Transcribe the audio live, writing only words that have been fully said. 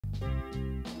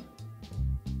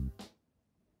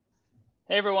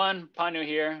Hey everyone, Panu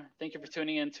here. Thank you for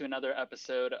tuning in to another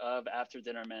episode of After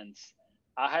Dinner Mints.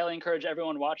 I highly encourage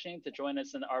everyone watching to join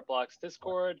us in the Art Blocks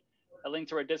Discord. A link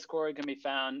to our Discord can be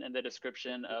found in the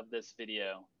description of this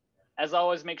video. As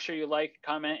always, make sure you like,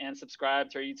 comment, and subscribe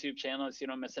to our YouTube channel so you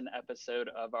don't miss an episode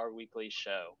of our weekly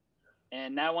show.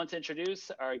 And now I want to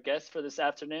introduce our guest for this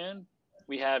afternoon.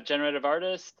 We have generative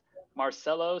artist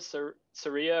Marcelo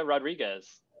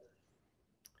Soria-Rodríguez.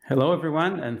 Hello,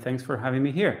 everyone, and thanks for having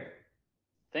me here.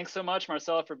 Thanks so much,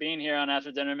 Marcelo, for being here on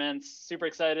After Dinner Mints. Super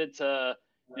excited to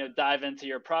dive into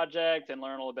your project and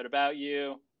learn a little bit about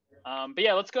you. But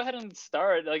yeah, let's go ahead and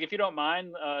start. Like, if you don't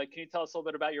mind, can you tell us a little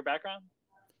bit about your background?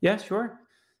 Yeah, sure.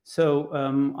 So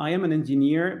I am an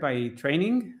engineer by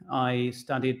training. I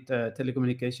studied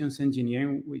telecommunications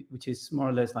engineering, which is more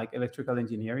or less like electrical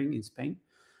engineering in Spain.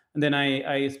 And then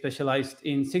I specialized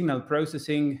in signal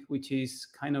processing, which is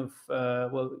kind of,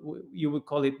 you would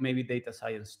call it maybe data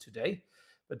science today,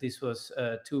 but this was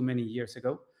too many years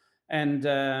ago. And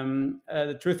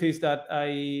the truth is that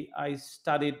I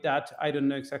studied that. I don't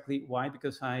know exactly why,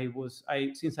 because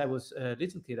since I was a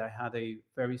little kid, I had a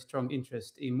very strong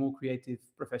interest in more creative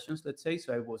professions, let's say.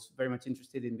 So I was very much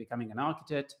interested in becoming an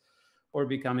architect or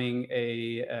becoming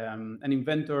an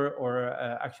inventor, or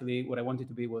actually what I wanted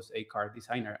to be was a car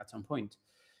designer at some point.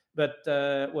 But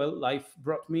life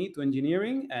brought me to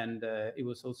engineering, and it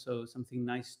was also something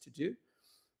nice to do.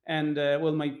 And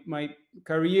my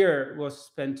career was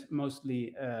spent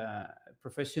mostly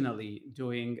professionally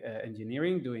doing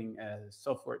engineering, doing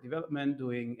software development,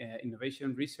 doing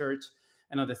innovation research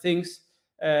and other things.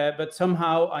 But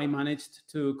somehow I managed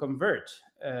to convert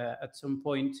at some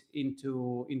point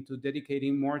into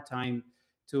dedicating more time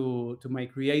to my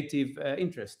creative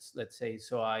interests, let's say.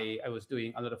 So I was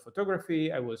doing a lot of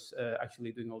photography. I was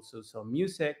actually doing also some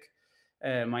music.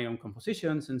 My own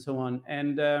compositions and so on.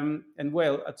 And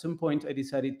at some point I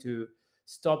decided to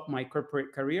stop my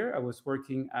corporate career. I was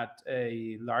working at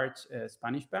a large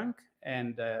Spanish bank,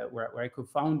 and where I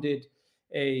co-founded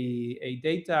a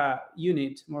data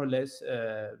unit, more or less,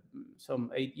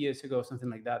 some 8 years ago, something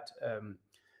like that,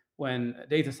 when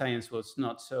data science was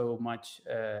not so much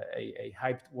a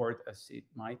hyped word as it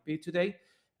might be today.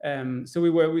 So we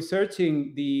were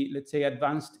researching the, let's say,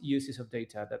 advanced uses of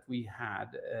data that we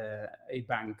had. A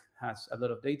bank has a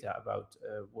lot of data about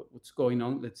what's going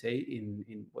on, let's say,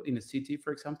 in a city,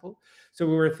 for example. So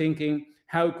we were thinking,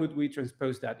 how could we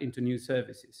transpose that into new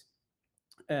services?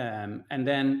 And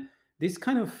then this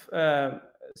kind of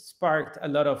sparked a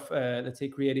lot of, let's say,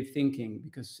 creative thinking,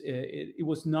 because it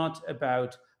was not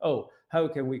about, how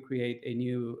can we create a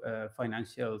new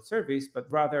financial service, but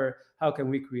rather, how can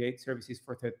we create services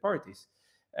for third parties?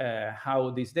 How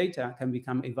this data can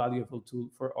become a valuable tool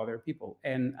for other people.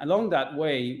 And along that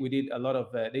way, we did a lot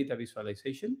of data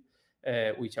visualization,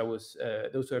 which those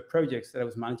were projects that I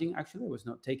was managing. Actually, I was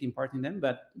not taking part in them,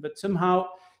 but somehow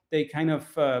they kind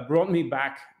of brought me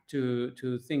back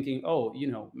to thinking,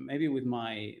 maybe with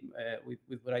my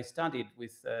with what I studied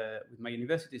with my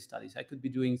university studies, I could be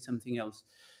doing something else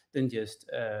than just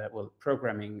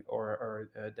programming or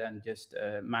than just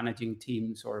managing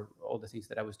teams or all the things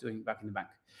that I was doing back in the bank.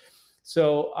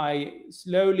 So I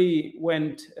slowly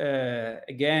went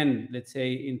again, let's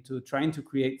say, into trying to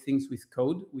create things with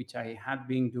code, which I had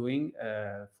been doing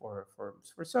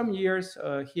for some years,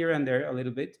 here and there a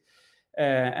little bit.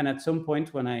 And at some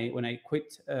point, when I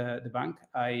quit the bank,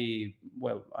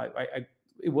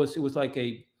 it was like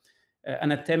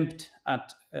an attempt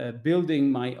at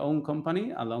building my own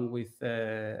company along with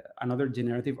another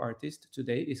generative artist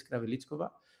today, Iskra Velichkova.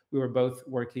 We were both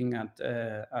working at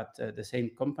the same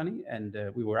company, and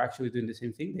we were actually doing the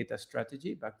same thing, data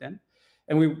strategy back then.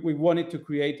 And we wanted to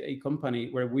create a company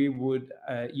where we would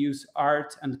use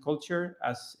art and culture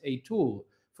as a tool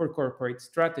for corporate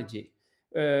strategy.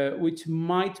 Which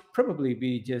might probably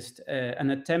be just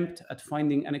an attempt at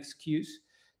finding an excuse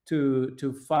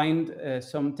to find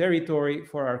some territory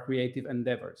for our creative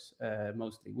endeavors.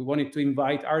 Mostly, we wanted to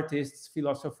invite artists,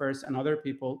 philosophers, and other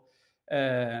people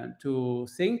to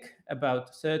think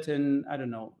about certain,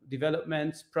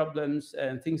 developments, problems,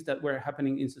 and things that were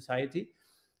happening in society,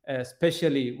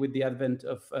 especially with the advent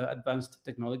of advanced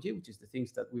technology, which is the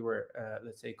things that we were,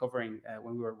 let's say, covering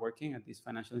when we were working at this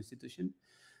financial institution.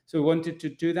 So we wanted to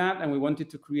do that, and we wanted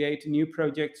to create new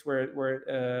projects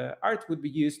where art would be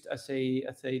used as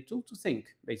a tool to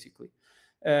think, basically.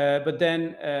 But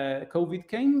then COVID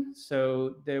came,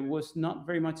 so there was not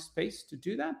very much space to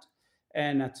do that.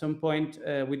 And at some point,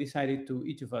 we decided to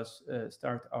each of us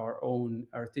start our own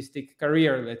artistic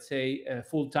career, let's say,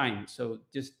 full time. So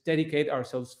just dedicate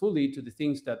ourselves fully to the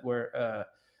things that were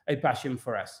a passion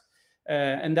for us.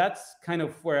 And that's kind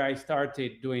of where I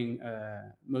started doing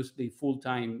mostly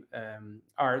full-time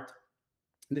art,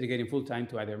 dedicating full time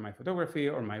to either my photography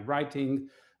or my writing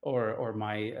or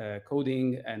my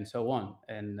coding and so on.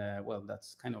 And well,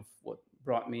 that's kind of what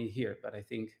brought me here. But I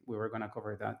think we were going to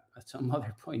cover that at some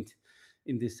other point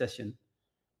in this session.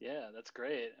 Yeah, that's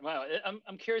great. Wow,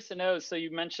 I'm curious to know. So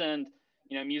you mentioned,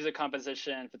 music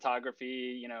composition,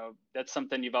 photography. That's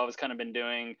something you've always kind of been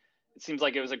doing. It seems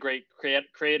like it was a great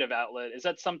creative outlet. Is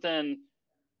that something,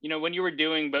 when you were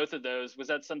doing both of those, was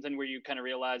that something where you kind of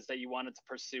realized that you wanted to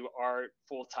pursue art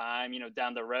full time,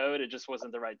 down the road? It just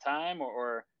wasn't the right time,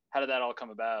 or how did that all come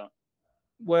about?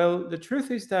 Well, the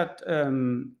truth is that,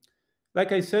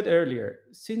 like I said earlier,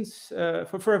 since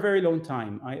for a very long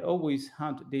time, I always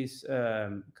had this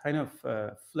kind of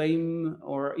flame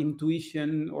or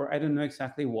intuition, or I don't know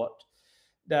exactly what,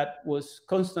 that was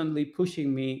constantly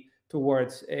pushing me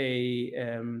towards a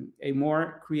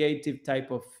more creative type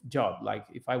of job. Like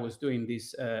if I was doing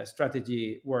this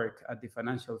strategy work at the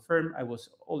financial firm, I was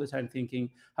all the time thinking,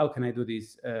 how can I do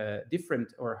this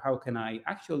different, or how can I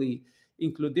actually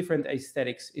include different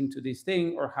aesthetics into this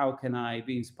thing, or how can I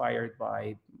be inspired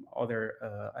by other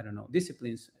I don't know,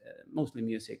 disciplines, mostly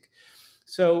music.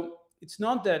 So it's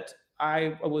not that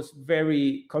I was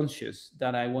very conscious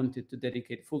that I wanted to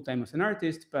dedicate full time as an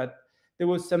artist, but there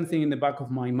was something in the back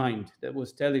of my mind that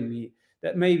was telling me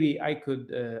that maybe I could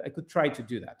try to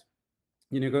do that.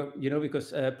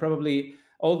 Because probably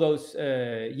all those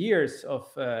years of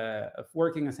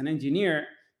working as an engineer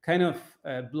kind of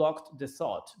blocked the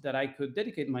thought that I could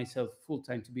dedicate myself full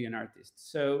time to be an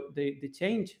artist. So the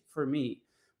change for me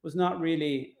was not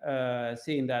really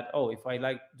seeing that, oh, if I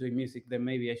like doing music, then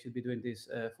maybe I should be doing this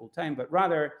full time, but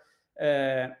rather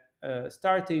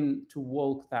starting to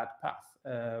walk that path.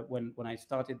 When I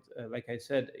started, like I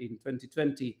said, in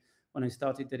 2020, when I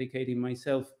started dedicating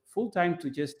myself full time to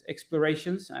just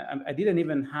explorations. I didn't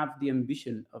even have the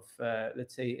ambition of,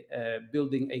 let's say,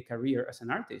 building a career as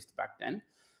an artist back then.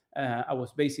 I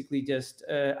was basically just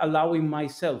allowing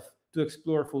myself to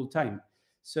explore full time.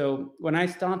 So when I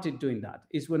started doing that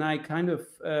is when I kind of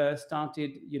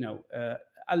started,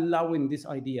 allowing this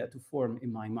idea to form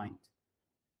in my mind.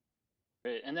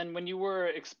 Great. And then when you were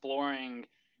exploring,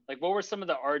 like, what were some of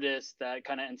the artists that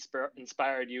kind of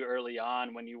inspired you early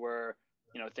on when you were,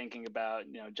 thinking about,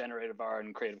 generative art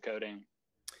and creative coding?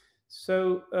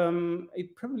 So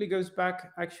it probably goes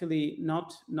back actually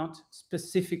not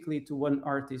specifically to one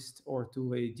artist or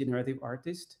to a generative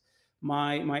artist.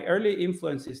 My early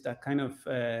influences that kind of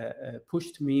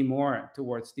pushed me more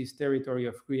towards this territory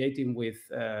of creating with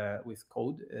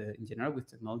code in general, with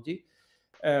technology,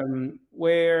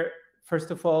 where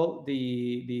first of all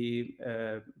the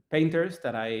painters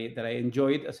that I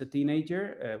enjoyed as a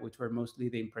teenager, which were mostly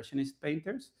the impressionist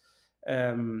painters.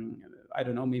 I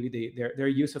don't know, maybe their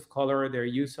use of color, their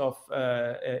use of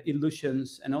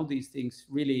illusions, and all these things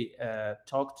really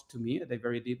talked to me at a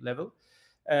very deep level.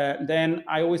 Then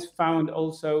I always found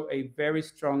also a very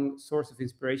strong source of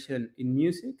inspiration in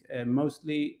music,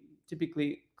 mostly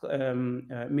typically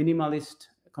minimalist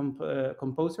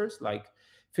composers like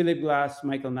Philip Glass,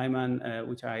 Michael Nyman,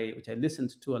 which I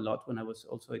listened to a lot when I was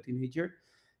also a teenager,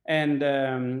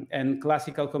 and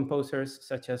classical composers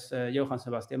such as Johann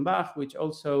Sebastian Bach, which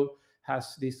also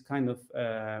has this kind of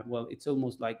well, it's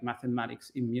almost like mathematics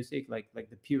in music, like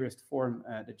the purest form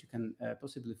that you can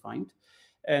possibly find.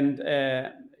 And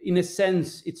in a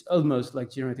sense, it's almost like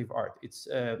generative art. It's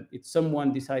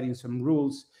someone deciding some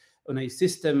rules on a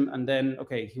system, and then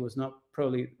okay, he was not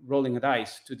probably rolling a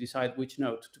dice to decide which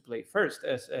note to play first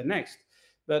as next,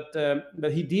 but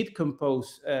he did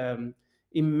compose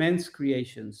immense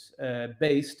creations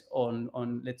based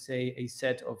on let's say a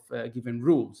set of given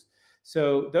rules.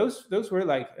 So those were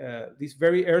like these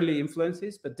very early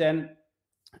influences, but then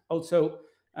also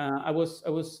I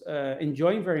was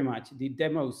enjoying very much the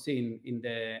demo scene in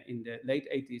the late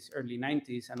 80s, early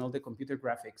 90s, and all the computer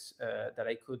graphics that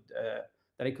I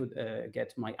could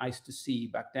get my eyes to see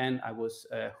back then. I was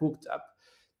hooked up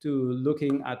to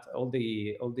looking at all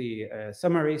the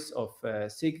summaries of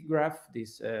SIGGRAPH,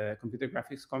 this computer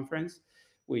graphics conference,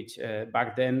 which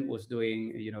back then was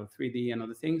doing 3D and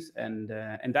other things, and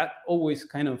that always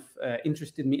kind of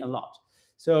interested me a lot.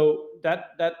 So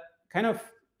that kind of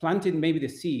planted maybe the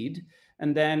seed.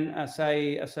 And then as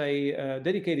I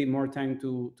dedicated more time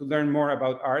to learn more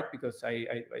about art, because I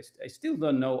still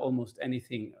don't know almost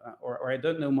anything, or I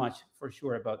don't know much for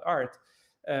sure about art.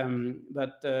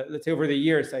 But let's say over the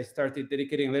years, I started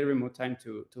dedicating a little bit more time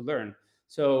to learn.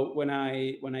 So when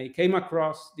I came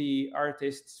across the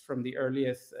artists from the early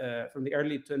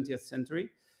 20th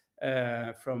century,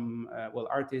 from well,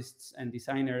 artists and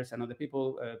designers and other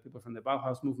people, people from the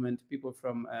Bauhaus movement, people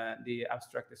from the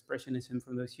abstract expressionism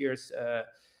from those years,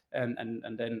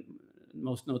 and then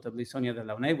most notably Sonia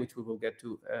Delaunay, which we will get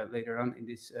to later on in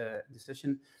this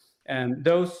session. And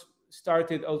those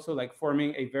started also like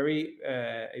forming a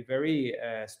very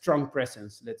strong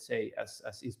presence, let's say,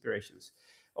 as inspirations.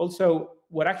 Also,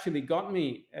 what actually got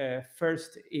me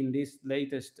first in these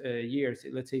latest years,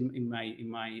 let's say in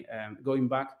my going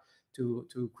back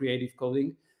to creative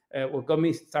coding, what got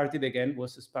me started again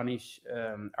was a Spanish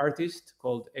artist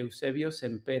called Eusebio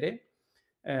Sempere,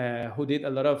 who did a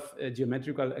lot of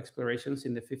geometrical explorations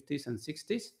in the 50s and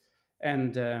 60s.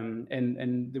 And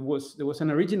there was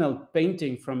an original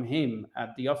painting from him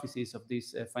at the offices of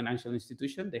this financial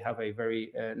institution. They have a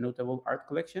very notable art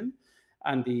collection,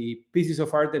 and the pieces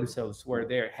of art themselves were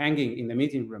there hanging in the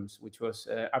meeting rooms, which was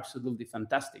absolutely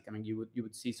fantastic. I mean, you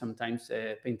would see sometimes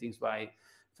paintings by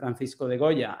Francisco de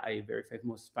Goya, a very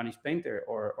famous Spanish painter,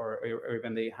 or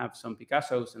even they have some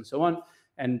Picassos and so on.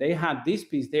 And they had this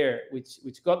piece there,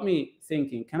 which got me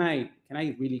thinking: Can I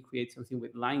really create something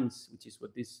with lines, which is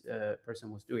what this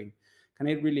person was doing? Can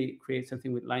I really create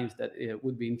something with lines that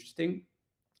would be interesting?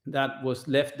 That was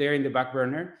left there in the back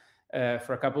burner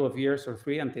for a couple of years or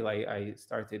three until I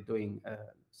started doing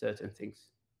certain things.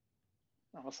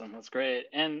 Awesome, that's great.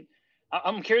 And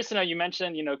I'm curious to know, you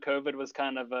mentioned, COVID was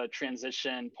kind of a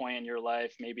transition point in your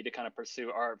life, maybe to kind of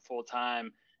pursue art full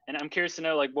time. And I'm curious to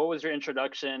know, like, what was your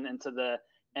introduction into the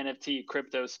NFT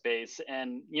crypto space?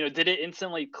 And, did it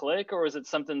instantly click, or was it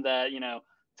something that,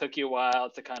 took you a while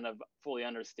to kind of fully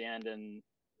understand, and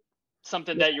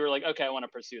something that you were like, okay, I want to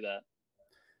pursue that?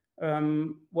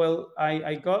 Well,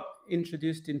 I got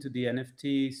introduced into the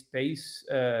NFT space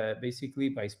basically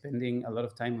by spending a lot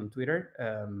of time on Twitter.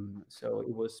 So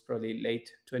it was probably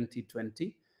late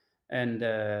 2020. And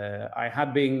I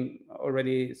had been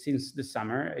already since the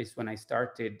summer is when I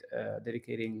started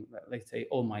dedicating, let's say,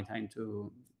 all my time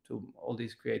to all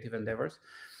these creative endeavors.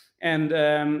 And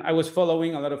I was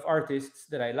following a lot of artists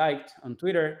that I liked on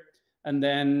Twitter. And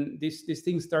then these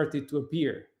things started to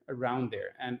appear around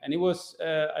there. And it was,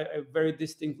 I very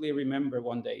distinctly remember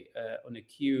one day on a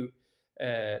queue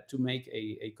to make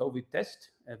a COVID test,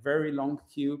 a very long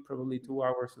queue, probably 2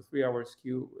 hours or 3 hours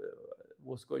queue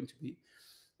was going to be.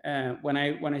 When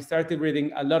I started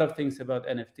reading a lot of things about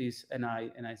NFTs, and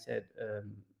I said,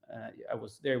 I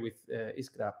was there with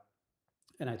Iskra,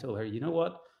 and I told her, you know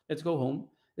what, let's go home.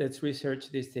 Let's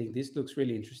research this thing. This looks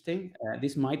really interesting.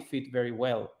 This might fit very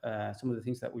well some of the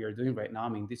things that we are doing right now. I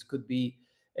mean, this could be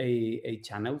a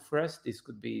channel for us. This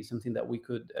could be something that we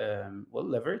could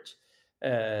leverage.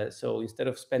 So instead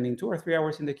of spending 2 or 3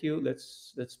 hours in the queue,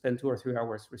 let's spend 2 or 3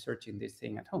 hours researching this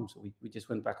thing at home. So we just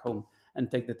went back home and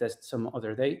take the test some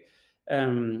other day.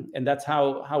 And that's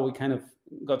how we kind of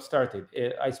got started.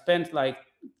 I spent like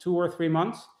 2 or 3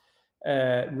 months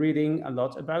reading a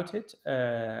lot about it,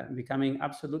 becoming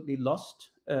absolutely lost.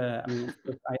 I mean,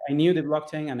 I knew the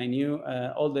blockchain and I knew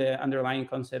all the underlying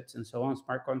concepts and so on,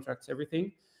 smart contracts,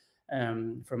 everything,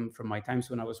 from my times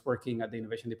when I was working at the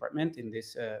innovation department in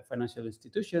this financial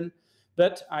institution.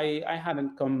 But I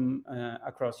hadn't come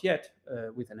across yet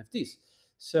with NFTs.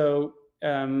 So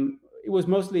it was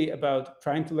mostly about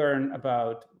trying to learn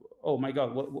about, oh my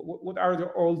God, what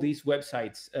are all these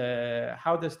websites?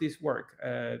 How does this work?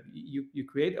 You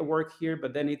create a work here,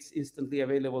 but then it's instantly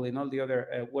available in all the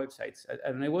other websites.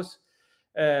 And it was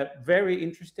very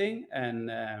interesting and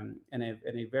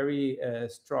a very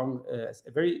strong,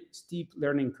 a very steep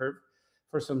learning curve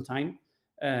for some time.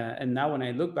 And now when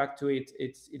I look back to it,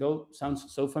 it all sounds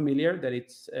so familiar that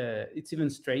it's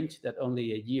even strange that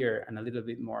only a year and a little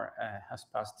bit more has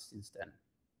passed since then.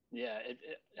 Yeah.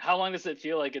 How long does it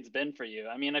feel like it's been for you?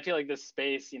 I mean, I feel like this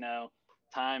space,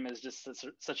 time is just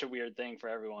such a weird thing for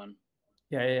everyone.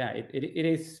 Yeah. It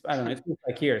is. I don't know. It feels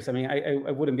like years. I mean,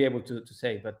 I wouldn't be able to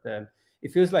say, but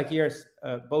it feels like years.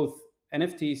 Both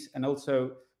NFTs and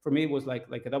also for me it was like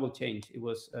a double change. It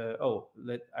was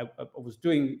I was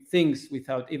doing things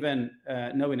without even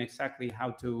knowing exactly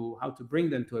how to bring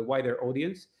them to a wider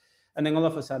audience, and then all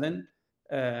of a sudden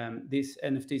these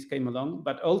NFTs came along.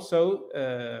 But also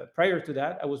prior to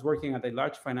that, I was working at a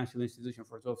large financial institution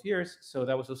for 12 years. So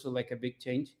that was also like a big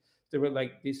change. There were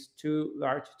like these two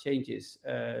large changes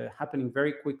happening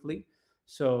very quickly.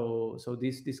 So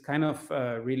this kind of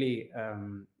really,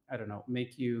 I don't know,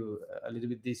 make you a little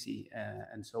bit dizzy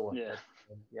and so on.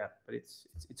 Yeah. But it's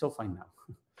all fine now.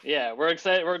 Yeah, we're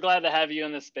excited. We're glad to have you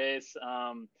in this space.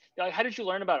 How did you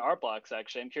learn about art blocks?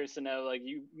 Actually, I'm curious to know. Like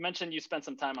you mentioned, you spent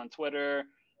some time on Twitter,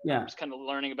 just kind of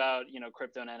learning about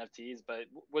crypto and NFTs. But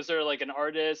was there like an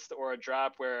artist or a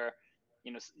drop where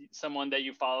someone that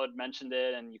you followed mentioned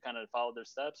it and you kind of followed their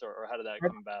steps, or how did that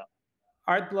come about?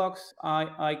 Art blocks,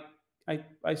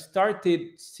 I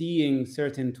started seeing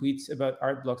certain tweets about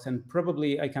art blocks, and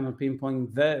probably I cannot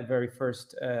pinpoint the very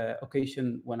first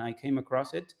occasion when I came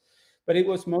across it, but it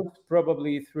was most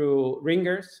probably through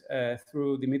Ringers,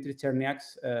 through Dimitri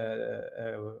Cherniak's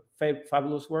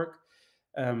fabulous work.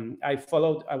 I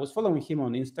was following him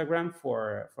on Instagram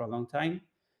for a long time,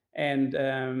 and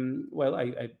well,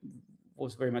 I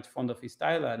was very much fond of his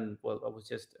style, and well, I was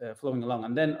just flowing along.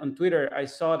 And then on Twitter, I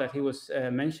saw that he was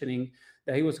mentioning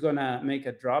that he was gonna make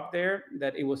a drop there.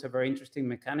 That it was a very interesting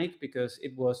mechanic because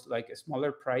it was like a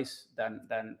smaller price than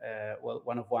well,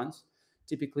 one of ones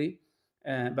typically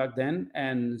back then,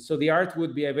 and so the art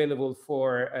would be available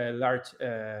for a large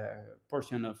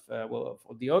portion of well,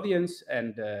 of the audience,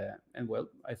 and well,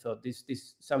 I thought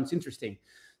this sounds interesting.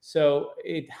 So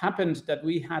it happened that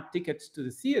we had tickets to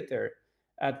the theater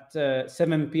at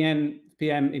 7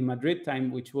 p.m. in Madrid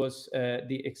time, which was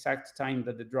the exact time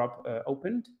that the drop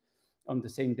opened on the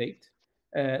same date.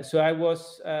 So I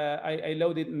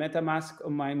loaded MetaMask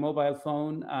on my mobile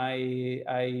phone. I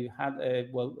had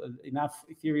well, enough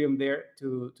Ethereum there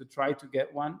to try to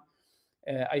get one.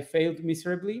 I failed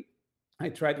miserably. I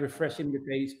tried refreshing the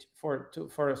page for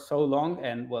so long,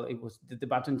 and well, it was the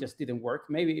button just didn't work.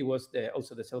 Maybe it was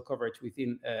also the cell coverage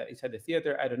within inside the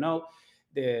theater. I don't know.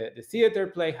 The theater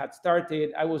play had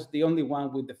started. I was the only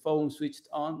one with the phone switched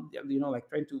on, like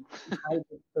trying to hide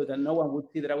it so that no one would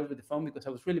see that I was with the phone, because I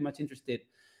was really much interested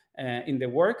in the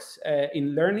works,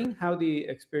 in learning how the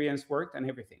experience worked and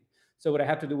everything. So what I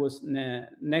had to do was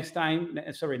next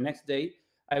day,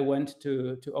 I went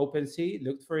to OpenSea,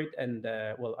 looked for it, and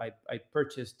well, I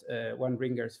purchased one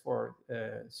Ringers for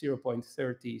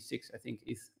 0.36, I think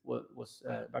was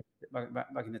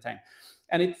back in the time,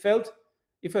 and it felt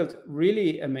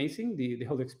really amazing, the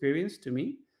whole experience to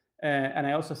me. And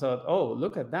I also thought, oh,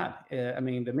 look at that. I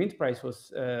mean, the mint price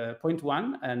was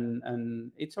 0.1,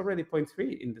 and it's already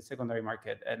 0.3 in the secondary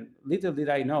market. And little did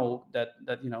I know that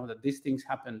these things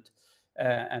happened,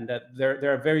 and that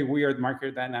there are very weird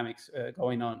market dynamics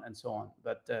going on and so on.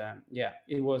 But yeah,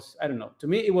 it was, I don't know. To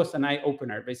me, it was an eye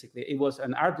opener. Basically, it was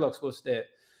an Artblocks was the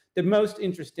most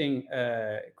interesting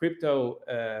crypto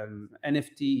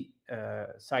NFT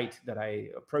site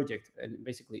project, and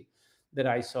basically that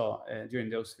I saw during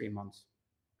those 3 months.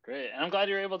 Great, and I'm glad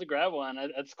you're able to grab one.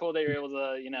 It's cool that you're able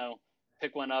to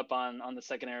pick one up on the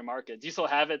secondary market. Do you still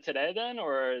have it today then,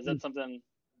 or is that something?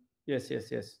 Yes.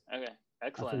 Okay,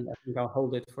 excellent. I think I'll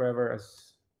hold it forever,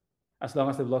 as long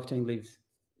as the blockchain lives.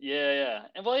 Yeah,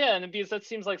 and well, yeah, and because that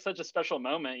seems like such a special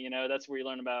moment. That's where you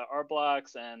learn about art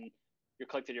blocks, and you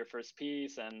collected your first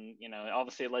piece, and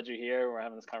obviously it led you here. We're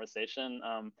having this conversation.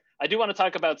 I do want to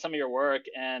talk about some of your work,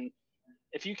 and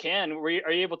if you can, are you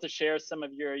able to share some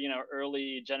of your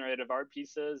early generative art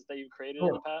pieces that you've created in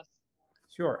the past?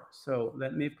 Sure. So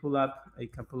let me pull up a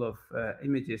couple of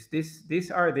images.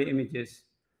 These are the images.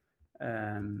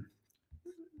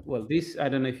 Well, I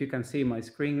don't know if you can see my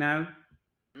screen now.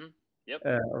 Mm-hmm. Yep.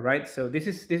 All right. So this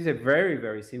is a very,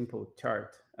 very simple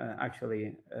chart,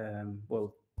 actually.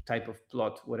 Well, type of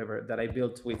plot, whatever, that I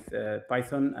built with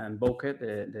Python and Bokeh,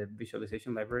 the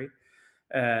visualization library.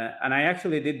 And I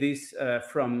actually did this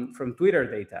from Twitter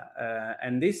data.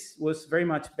 And this was very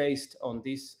much based on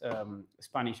this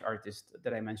Spanish artist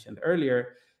that I mentioned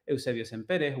earlier, Eusebio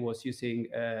Sempere, who was using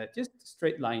just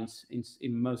straight lines in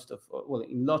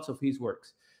lots of his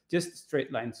works, just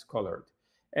straight lines colored.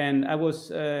 And I was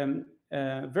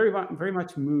very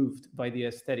much moved by the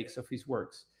aesthetics of his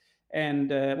works. And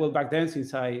well, back then,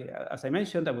 as I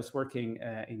mentioned, I was working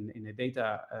in a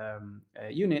data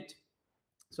unit.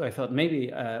 So I thought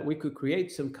maybe we could create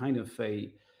some kind of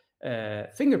a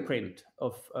fingerprint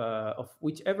of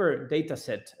whichever data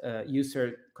set,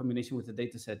 user combination with the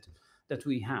data set that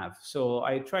we have. So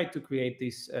I tried to create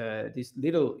these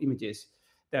little images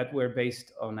that were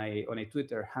based on a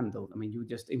Twitter handle. I mean, you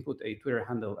just input a Twitter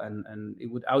handle, and it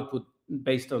would output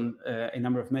based on a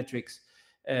number of metrics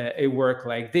a work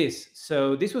like this.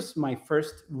 So this was my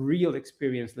first real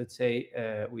experience, let's say,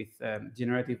 with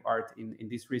generative art in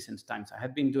these recent times. I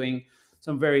had been doing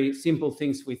some very simple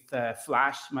things with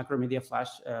Flash, Macromedia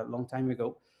Flash, a long time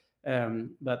ago,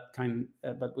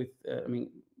 but with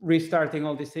restarting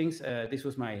all these things, this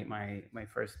was my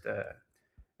first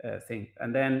thing.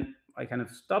 And then I kind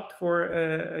of stopped for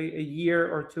a year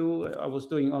or two. I was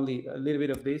doing only a little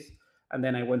bit of this, and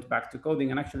then I went back to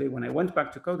coding. And actually, when I went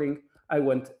back to coding, I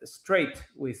went straight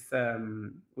with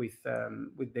the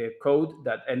code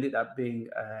that ended up being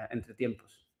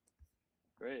Entretiempos.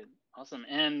 Great, awesome.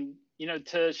 And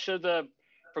to show the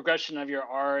progression of your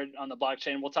art on the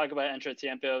blockchain. We'll talk about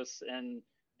Entretiempos in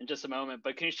just a moment.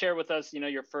 But can you share with us,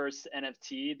 your first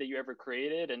NFT that you ever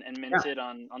created and Yeah, minted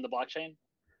on the blockchain?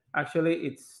 actually,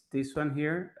 it's this one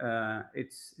here.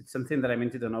 It's something that I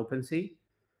minted on OpenSea.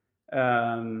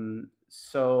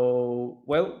 So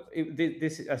well,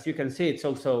 this, as you can see, it's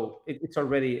also it's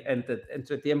already entered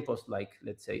Entretiempos, like,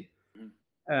 let's say. Mhm.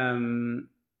 um,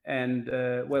 and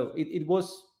well, it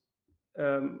was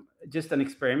just an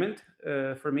experiment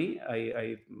for me.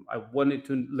 I wanted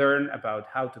to learn about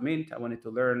how to mint. I wanted to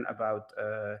learn about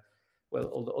well,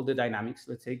 all the dynamics,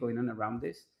 let's say, going on around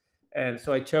this. And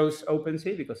so I chose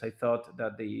OpenSea because I thought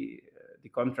that the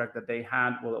contract that they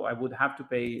had, well, I would have to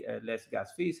pay less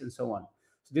gas fees and so on.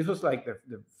 So this was like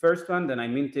the first one. Then I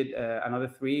minted another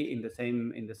three in the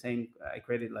same. I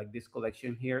created like this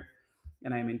collection here,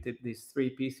 and I minted these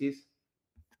three pieces,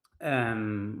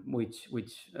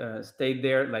 which stayed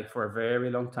there like for a very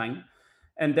long time.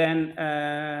 And then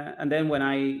when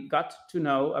I got to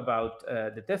know about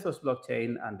the Tethos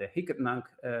blockchain and the Hiketnank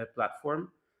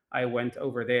platform, I went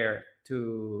over there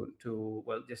to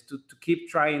well, just to keep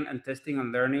trying and testing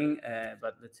and learning,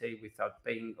 but let's say without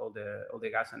paying all the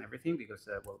gas and everything, because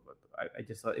well, I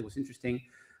just thought it was interesting.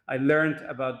 I learned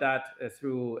about that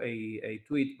through a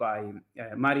tweet by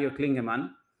Mario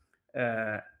Klingemann.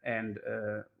 And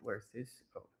where's this?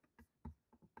 Oh,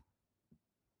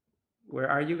 where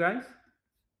are you guys?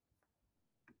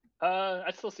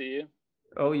 I still see you.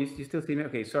 Oh, you still see me?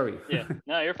 Okay, sorry. Yeah.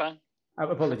 No, you're fine.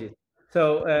 Apologies.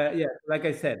 So yeah, like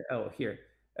I said, oh, here.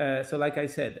 So like I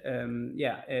said,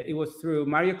 yeah, it was through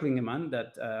Mario Klingemann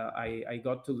that I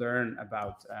got to learn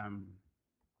about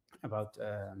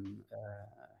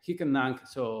Hikenank.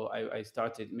 So I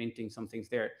started minting some things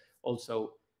there.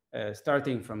 Also,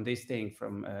 starting from this thing,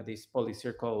 from this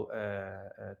polycircle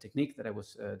technique that I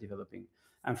was developing.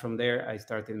 And from there, I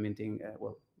started minting,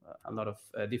 well, a lot of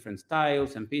different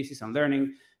styles and pieces and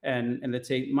learning. And let's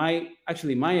say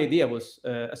actually my idea was,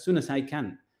 as soon as I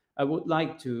can, I would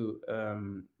like to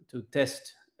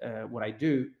test what I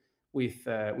do with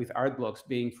art blocks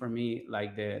being for me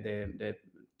like the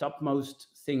topmost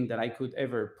thing that I could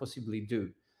ever possibly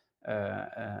do,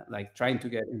 like trying to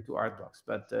get into art blocks.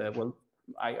 But well,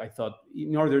 I thought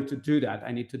in order to do that,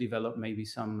 I need to develop maybe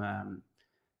some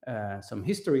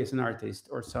history as an artist,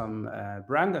 or some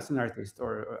brand as an artist,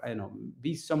 or I don't know,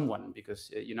 be someone,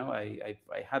 because I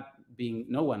had been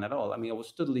no one at all. I mean, I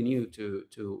was totally new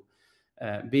to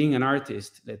being an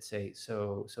artist, let's say.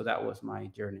 So that was my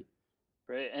journey.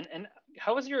 Great. And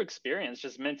how was your experience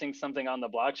just minting something on the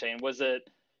blockchain?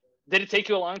 Did it take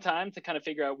you a long time to kind of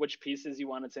figure out which pieces you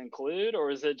wanted to include,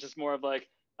 or is it just more of like,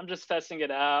 I'm just testing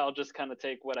it out, I'll just kind of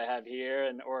take what I have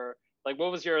here, or like,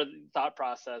 what was your thought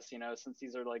process, since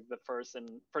these are like the first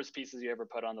pieces you ever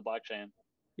put on the blockchain?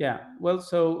 Yeah, well,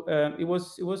 so I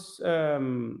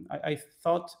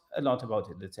thought a lot about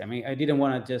it. Let's say, I mean, I didn't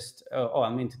want to just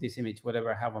I'm into this image,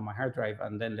 whatever I have on my hard drive,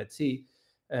 and then let's see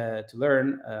to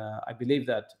learn. I believe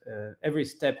that every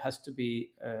step has to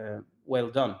be well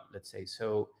done. Let's say,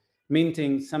 so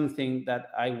minting something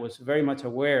that I was very much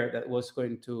aware that was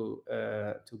going to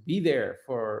be there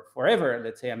for forever.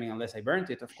 Let's say, I mean, unless I burnt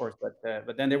it, of course, but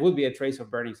then there would be a trace of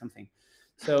burning something.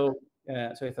 So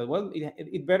so I thought, well,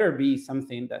 it better be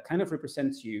something that kind of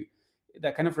represents you,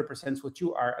 that kind of represents what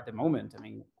you are at the moment. I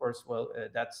mean, of course, well,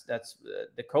 that's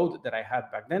the code that I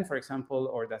had back then, for example,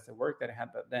 or that's the work that I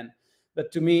had back then. But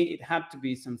to me, it had to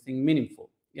be something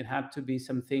meaningful. It had to be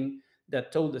something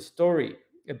that told a story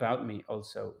about me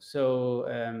also. So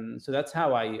that's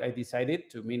how I decided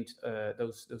to mint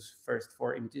those first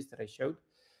four images that I showed.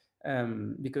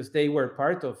 Because they were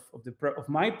part of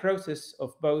my process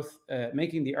of both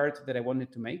making the art that I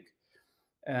wanted to make,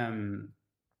 um,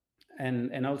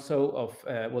 and also of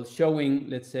well, showing,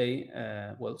 let's say,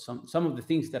 well, some of the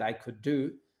things that I could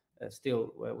do,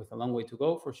 still with a long way to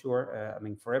go, for sure. I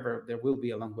mean, forever there will be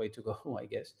a long way to go, I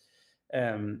guess.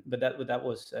 But that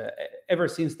was ever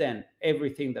since then.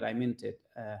 Everything that I minted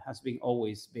has been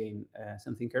always been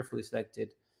something carefully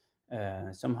selected.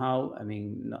 Somehow, I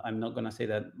mean, I'm not going to say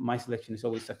that my selection is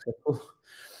always successful,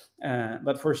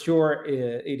 but for sure,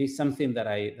 it is something that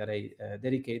I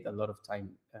dedicate a lot of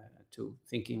time to,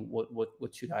 thinking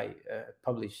what should I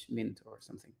publish, mint, or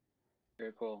something.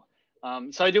 Very cool.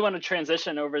 So I do want to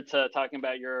transition over to talking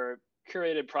about your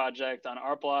curated project on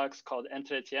Art Blocks called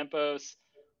Entretiempos.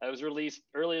 It was released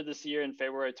earlier this year in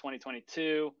February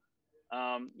 2022.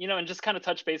 And just kind of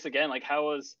touch base again, like, how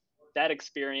was that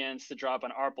experience to drop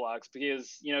on Art Blocks?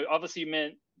 Because, obviously you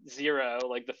mint zero,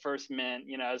 like the first mint,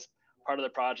 as part of the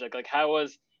project. Like, how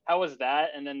was that?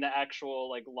 And then the actual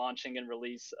like launching and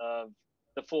release of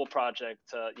the full project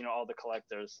to all the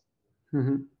collectors?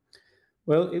 Mhm.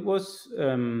 Well, it was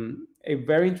a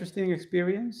very interesting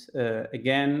experience.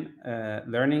 Again,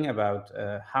 learning about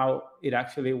how it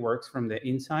actually works from the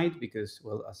inside, because,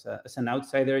 well, as an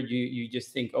outsider, you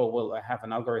just think, oh, well, I have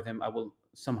an algorithm, I will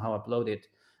somehow upload it,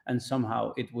 and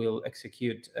somehow it will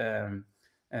execute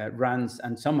runs,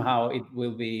 and somehow it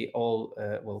will be all,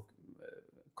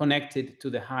 connected to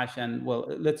the hash. And, well,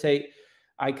 let's say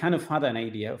I kind of had an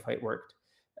idea of how it worked,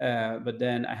 but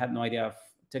then I had no idea of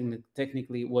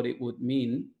technically what it would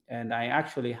mean, and I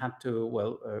actually had to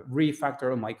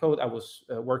refactor all my code. I was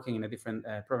working in a different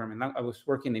programming language. I was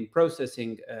working in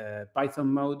processing Python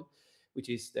mode, which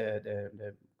is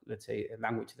the let's say a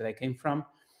language that I came from.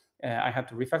 I had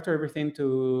to refactor everything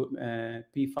to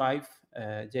P5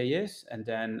 JS, and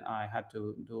then I had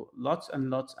to do lots and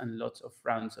lots and lots of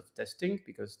rounds of testing,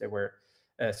 because there were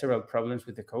several problems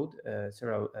with the code,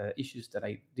 several issues that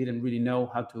I didn't really know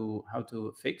how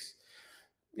to fix.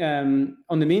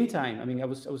 On the meantime, I mean, I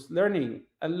was learning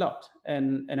a lot,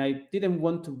 and I didn't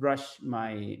want to rush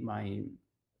my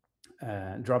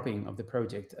dropping of the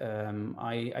project.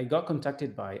 I got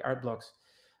contacted by Artblocks.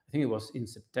 I think it was in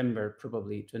September,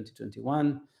 probably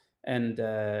 2021, and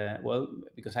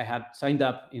because I had signed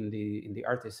up in the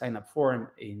artist sign up form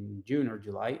in June or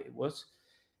July, it was.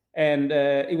 And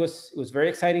it was very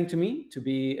exciting to me to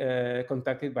be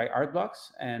contacted by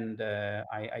Artblocks, and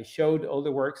I showed all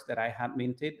the works that I had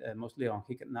minted, mostly on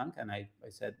Hic-et-Nunc, and I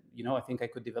said, I think I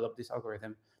could develop this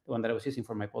algorithm, the one that I was using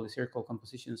for my polycircle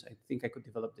compositions. I think I could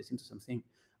develop this into something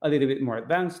a little bit more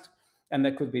advanced, and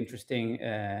that could be interesting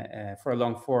for a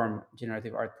long form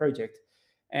generative art project.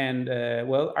 And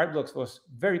Artblocks was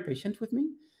very patient with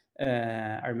me.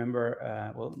 I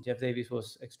remember, Jeff Davis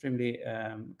was extremely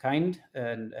kind,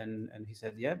 and he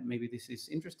said, yeah, maybe this is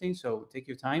interesting, so take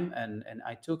your time. And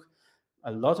I took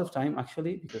a lot of time,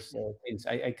 actually, because since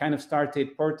I kind of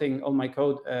started porting all my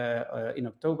code in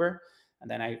October,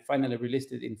 and then I finally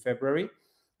released it in February.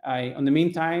 On the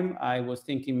meantime, I was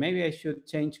thinking maybe I should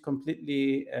change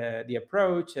completely the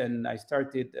approach, and I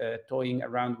started toying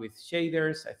around with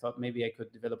shaders. I thought maybe I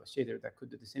could develop a shader that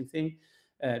could do the same thing.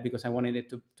 Because I wanted it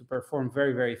to perform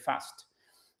very, very fast.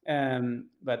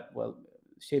 But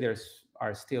shaders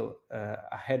are still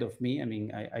ahead of me. I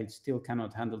mean, I still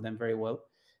cannot handle them very well,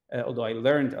 although I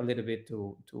learned a little bit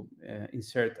to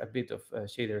insert a bit of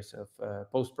shaders of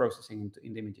post-processing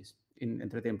in the images in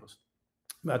Entretiempos.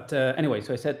 But anyway,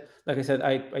 so like I said,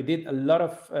 I did a lot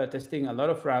of testing, a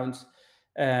lot of rounds,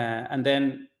 and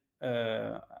then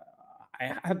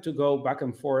I had to go back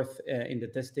and forth in the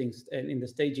testings and in the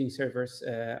staging servers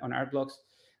on Artblocks.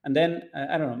 And then,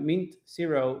 I don't know, Mint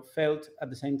Zero felt at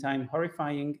the same time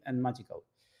horrifying and magical.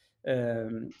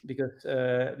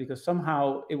 Because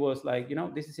somehow it was like,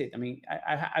 this is it. I mean,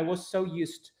 I was so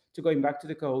used to going back to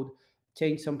the code,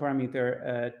 change some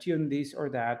parameter, tune this or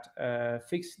that,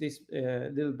 fix this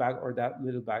little bug or that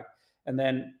little bug. And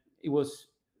then it was,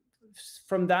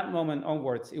 from that moment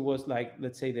onwards, it was like,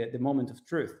 let's say, the moment of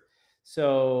truth.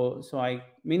 So I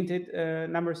minted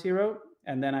number 0,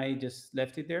 and then I just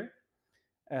left it there.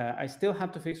 I still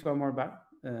have to fix one more bug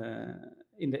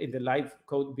in the live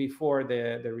code before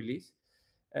the release.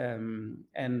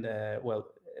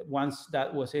 Once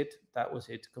that was it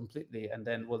completely. And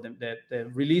then, the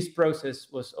release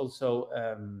process was also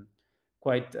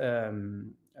quite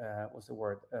what's the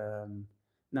word?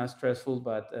 Not stressful,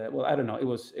 but I don't know. It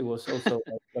was also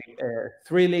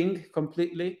thrilling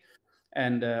completely.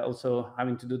 And also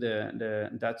having to do the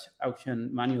Dutch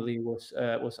auction manually was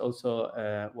also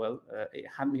it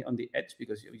had me on the edge,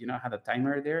 because I had a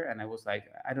timer there, and I was like,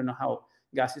 I don't know how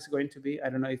gas is going to be. I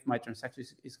don't know if my transaction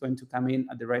is going to come in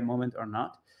at the right moment or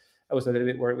not. I was a little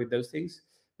bit worried with those things,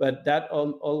 but that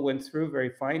all went through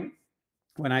very fine.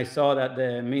 When I saw that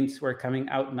the mints were coming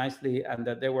out nicely and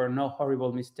that there were no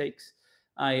horrible mistakes,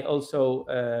 I also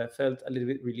felt a little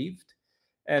bit relieved.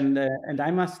 And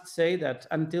I must say that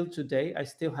until today, I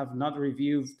still have not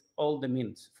reviewed all the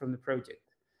mints from the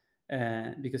project,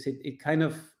 because it kind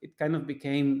of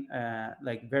became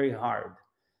like very hard.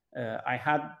 I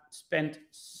had spent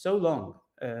so long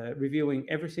reviewing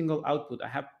every single output. I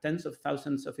have tens of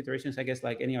thousands of iterations, I guess,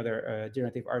 like any other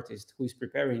generative artist who is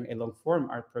preparing a long form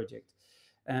art project.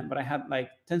 But I had like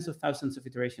tens of thousands of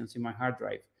iterations in my hard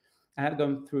drive. I had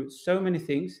gone through so many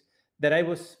things that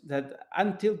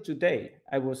until today,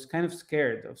 I was kind of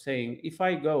scared of saying, if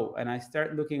I go and I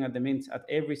start looking at the mints, at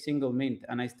every single mint,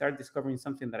 and I start discovering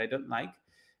something that I don't like,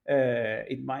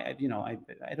 it might, I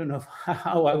don't know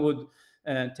how I would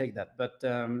take that. But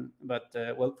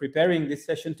preparing this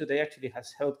session today actually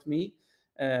has helped me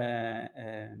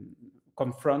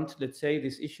confront, let's say,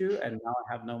 this issue, and now I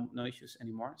have no issues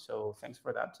anymore. So thanks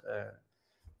for that,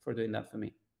 for doing that for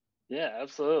me. Yeah,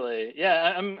 absolutely.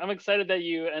 Yeah, I'm excited that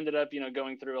you ended up,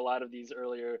 going through a lot of these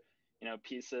earlier,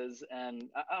 pieces, and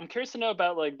I'm curious to know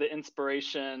about like the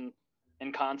inspiration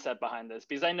and concept behind this,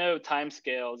 because I know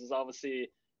timescales is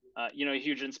obviously, a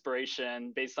huge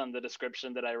inspiration based on the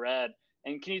description that I read.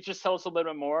 And can you just tell us a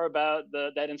little bit more about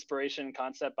that inspiration and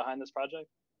concept behind this project?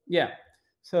 Yeah.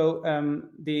 So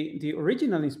the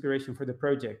original inspiration for the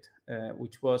project,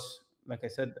 which was, like I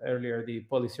said earlier, the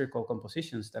polycircle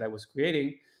compositions that I was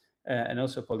creating, and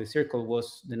also polycircle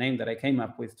was the name that I came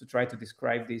up with to try to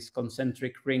describe these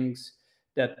concentric rings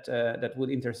that would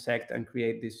intersect and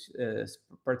create these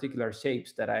particular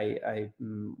shapes that I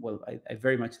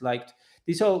very much liked.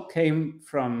 This all came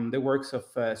from the works of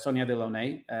Sonia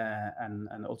Delaunay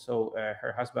and also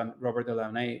her husband Robert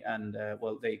Delaunay, and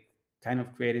they kind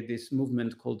of created this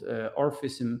movement called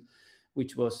Orphism,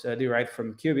 which was derived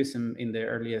from Cubism in the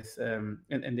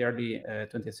in the early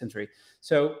 20th century.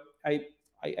 So I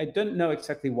don't know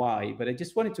exactly why, but I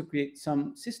just wanted to create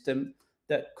some system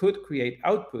that could create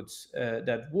outputs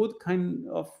that would kind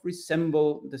of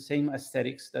resemble the same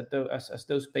aesthetics that as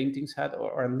those paintings had,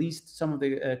 or at least some of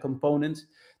the components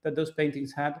that those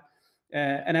paintings had.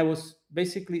 And I was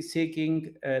basically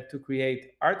seeking to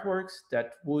create artworks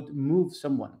that would move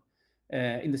someone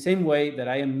in the same way that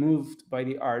I am moved by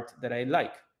the art that I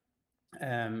like.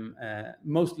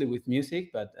 Mostly with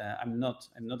music, but I'm not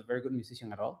a very good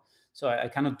musician at all, so I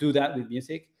cannot do that with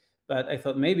music. But I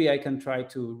thought maybe I can try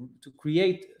to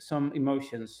create some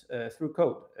emotions through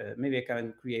code. Maybe I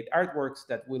can create artworks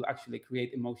that will actually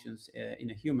create emotions in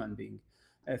a human being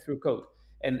through code.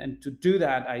 And to do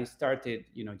that, I started,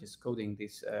 just coding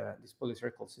this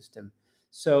polycircle system.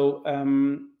 So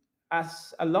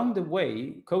as along the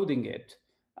way coding it,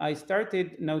 I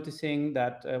started noticing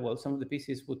that some of the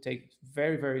pieces would take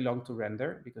very, very long to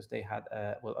render because they had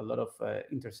a lot of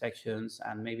intersections,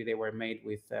 and maybe they were made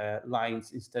with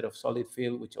lines instead of solid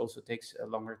fill, which also takes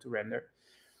longer to render.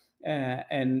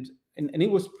 And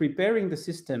it was preparing the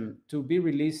system to be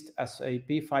released as a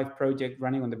P5 project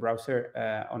running on the browser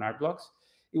on Artblocks.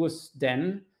 It was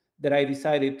then that I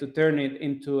decided to turn it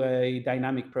into a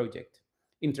dynamic project,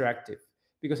 interactive,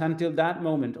 because until that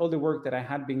moment, all the work that I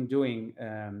had been doing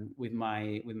with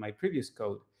my previous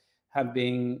code had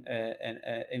been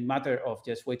a matter of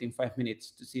just waiting 5 minutes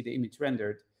to see the image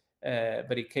rendered,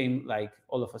 but it came like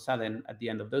all of a sudden at the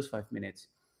end of those 5 minutes.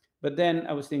 But then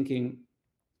I was thinking,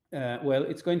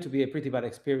 it's going to be a pretty bad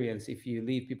experience if you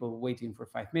leave people waiting for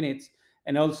 5 minutes,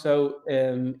 and also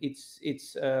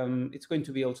it's going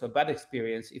to be also a bad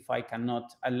experience if I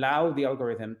cannot allow the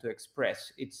algorithm to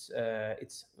express its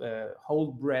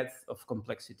whole breadth of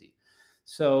complexity.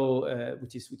 So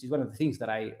which is one of the things that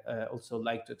I also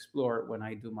like to explore when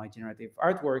I do my generative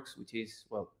artworks, which is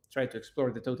try to explore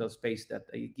the total space that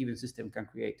a given system can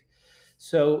create.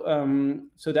 So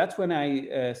that's when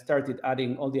I started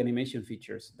adding all the animation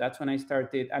features. That's when I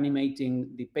started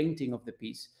animating the painting of the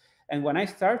piece. And when I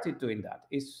started doing that,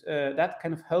 that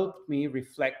kind of helped me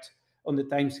reflect on the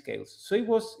timescales. So it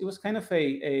was kind of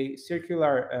a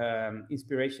circular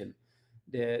inspiration.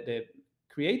 The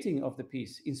creating of the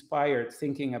piece inspired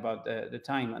thinking about the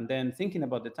time, and then thinking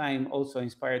about the time also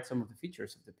inspired some of the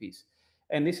features of the piece.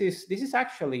 And this is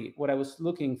actually what I was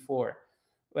looking for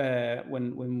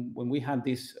when we had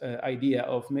this idea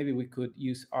of maybe we could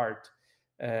use art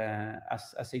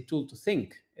as a tool to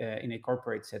think in a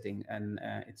corporate setting. And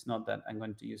it's not that I'm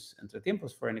going to use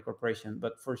Entretiempos for any corporation,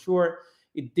 but for sure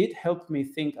it did help me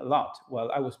think a lot while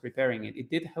I was preparing it. It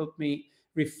did help me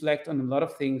reflect on a lot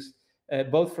of things,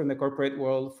 both from the corporate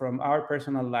world, from our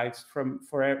personal lives, from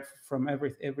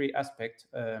every aspect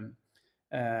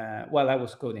while I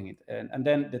was coding it. And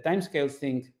then the timescale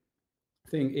thing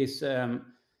is I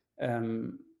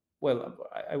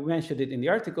mentioned it in the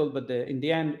article, but in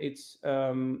the end, it's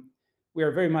we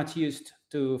are very much used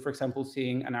to, for example,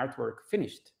 seeing an artwork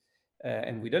finished,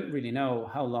 and we don't really know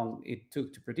how long it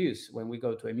took to produce. When we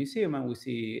go to a museum and we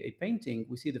see a painting,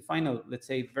 we see the final, let's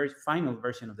say, very final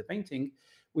version of the painting,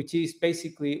 which is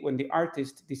basically when the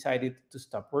artist decided to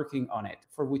stop working on it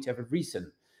for whichever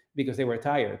reason, because they were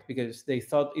tired, because they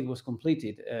thought it was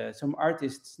completed. Some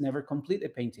artists never complete a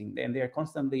painting, and they are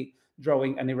constantly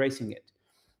drawing and erasing it.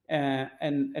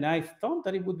 And I thought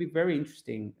that it would be very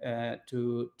interesting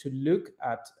to look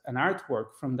at an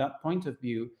artwork from that point of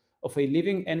view of a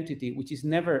living entity which is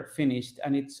never finished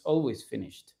and it's always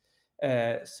finished.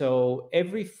 So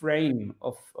every frame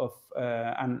of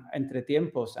an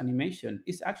Entretiempos animation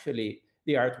is actually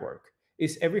the artwork.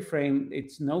 It's every frame,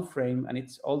 it's no frame, and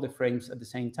it's all the frames at the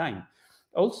same time.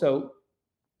 Also,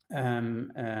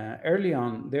 early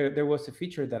on, there was a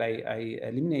feature that I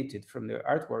eliminated from the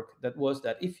artwork, that was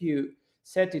that if you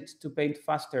set it to paint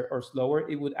faster or slower,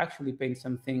 it would actually paint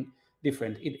something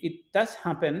different. It does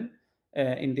happen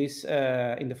in this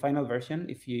in the final version.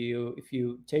 If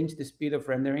you change the speed of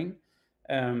rendering,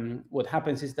 what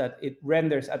happens is that it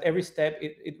renders at every step.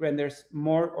 It renders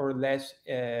more or less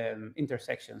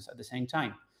intersections at the same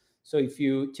time. So if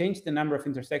you change the number of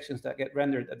intersections that get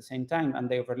rendered at the same time and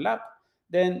they overlap,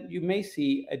 then you may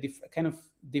see a kind of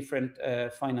different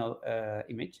final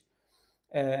image.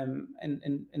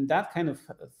 And that kind of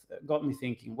got me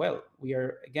thinking, well, we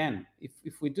are, again,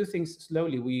 if we do things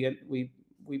slowly,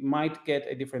 we might get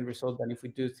a different result than if we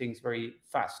do things very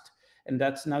fast. And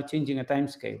that's now changing a time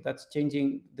scale. That's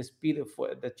changing the speed of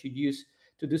that you use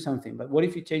to do something. But what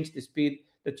if you change the speed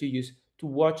that you use to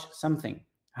watch something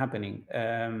happening?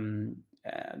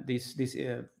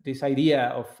 This idea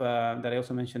of that I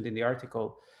also mentioned in the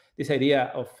article, this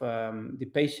idea of the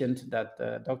patient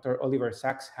that Dr. Oliver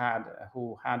Sacks had,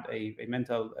 who had a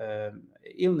mental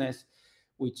illness,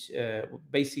 which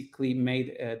basically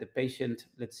made the patient,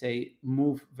 let's say,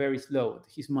 move very slow.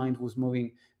 His mind was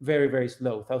moving very, very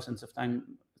slow, thousands of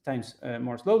times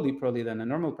more slowly probably than a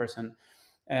normal person.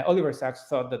 Oliver Sacks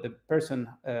thought that the person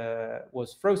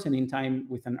was frozen in time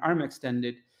with an arm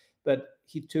extended, but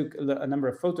he took a number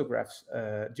of photographs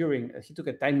he took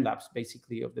a time lapse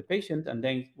basically of the patient, and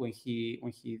then when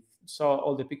he saw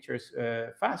all the pictures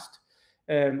fast,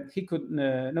 he could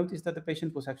notice that the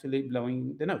patient was actually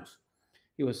blowing the nose.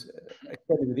 He was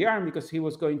extending the arm because he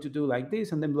was going to do like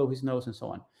this and then blow his nose and so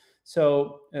on.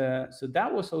 So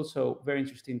that was also very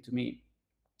interesting to me.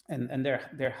 And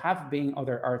there have been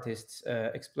other artists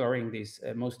exploring this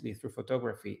mostly through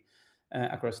photography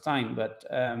across time. But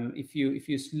if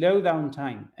you slow down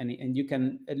time and you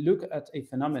can look at a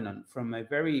phenomenon from a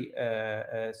very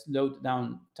slowed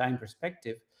down time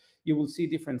perspective, you will see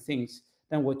different things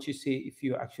than what you see if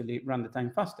you actually run the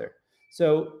time faster.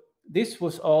 So this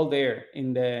was all there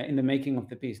in the making of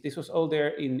the piece. This was all there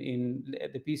in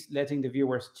the piece, letting the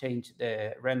viewers change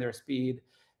the render speed,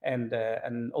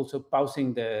 and also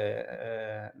pausing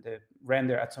the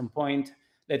render at some point,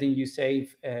 letting you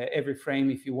save every frame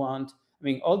if you want. I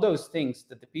mean, all those things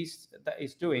that the piece that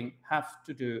is doing have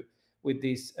to do with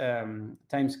this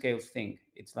timescale thing.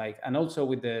 It's like, and also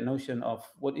with the notion of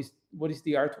what is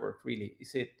the artwork really?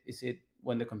 Is it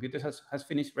when the computer has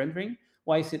finished rendering?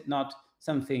 Why is it not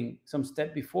some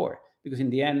step before? Because in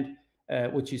the end,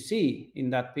 what you see in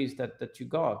that piece that you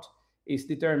got is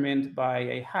determined by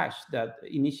a hash that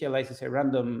initializes a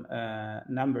random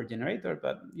number generator.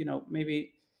 But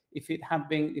maybe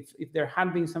if there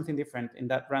had been something different in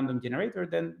that random generator,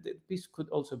 then the piece could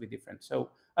also be different.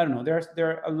 So I don't know. There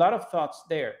are a lot of thoughts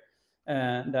there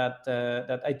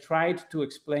that I tried to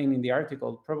explain in the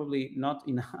article, probably not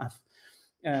enough.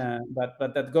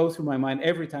 But that goes through my mind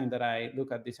every time that I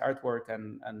look at this artwork,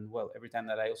 and well, every time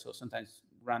that I also sometimes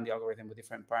run the algorithm with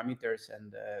different parameters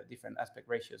and different aspect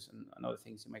ratios and other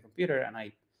things in my computer, and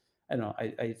I don't know,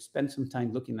 I spend some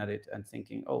time looking at it and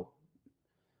thinking, oh,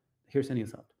 here's a new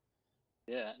thought.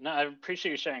 Yeah, no, I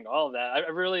appreciate you sharing all of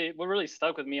that. What really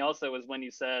stuck with me also was when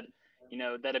you said,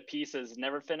 that a piece is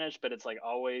never finished, but it's like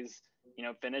always,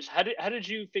 finished. How did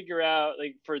you figure out,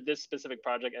 like, for this specific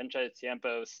project,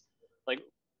 Entretiempos, like,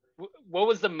 what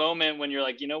was the moment when you're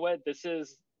like, what, this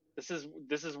is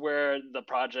where the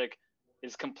project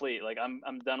is complete. Like,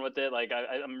 I'm done with it. Like,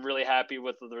 I'm really happy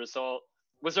with the result.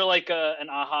 Was there like an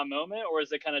aha moment, or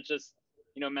is it kind of just,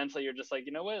 mentally you're just like,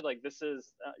 what, like, this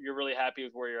is, you're really happy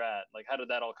with where you're at? Like, how did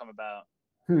that all come about?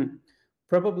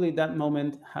 Probably that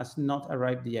moment has not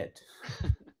arrived yet.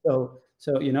 So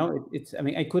it's, I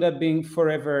mean, I could have been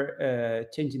forever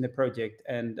changing the project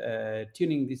and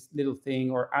tuning this little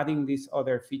thing or adding this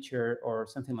other feature or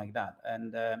something like that.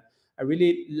 And I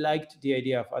really liked the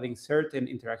idea of adding certain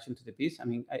interaction to the piece. I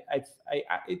mean,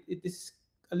 it is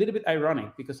a little bit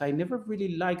ironic because I never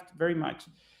really liked very much,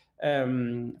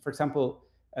 for example,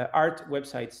 art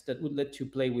websites that would let you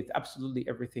play with absolutely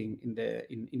everything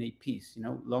in a piece,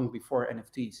 long before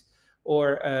NFTs,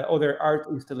 or other art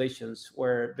installations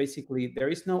where basically there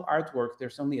is no artwork,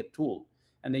 there's only a tool,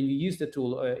 and then you use the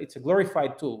tool. It's a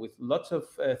glorified tool with lots of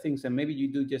things, and maybe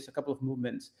you do just a couple of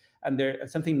movements, and there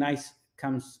something nice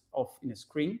comes off in a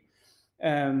screen.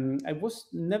 I was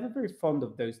never very fond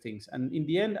of those things, and in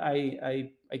the end,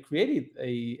 I created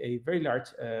a very large,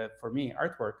 for me,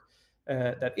 artwork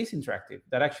that is interactive,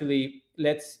 that actually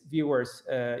lets viewers,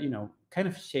 kind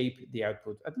of shape the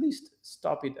output, at least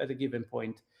stop it at a given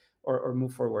point, or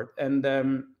move forward. And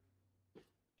the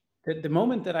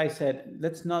moment that I said,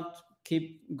 let's not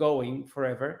keep going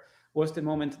forever, was the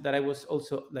moment that I was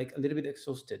also like a little bit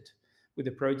exhausted with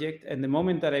the project, and the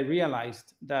moment that I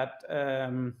realized that,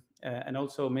 and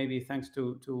also maybe thanks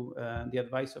to the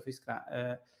advice of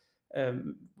Iskra,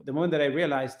 the moment that I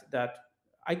realized that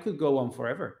I could go on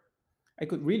forever. I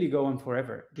could really go on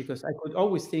forever because I could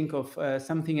always think of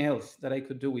something else that I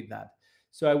could do with that.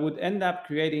 So I would end up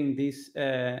creating this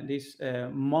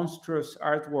monstrous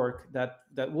artwork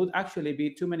that would actually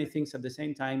be too many things at the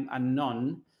same time and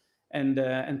none,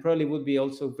 and probably would be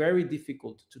also very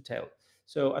difficult to tell.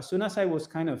 So as soon as I was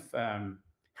kind of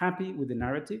happy with the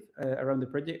narrative around the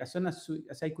project, as soon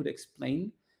as I could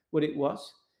explain what it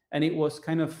was, and it was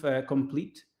kind of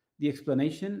complete, the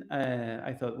explanation,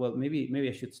 I thought, well, maybe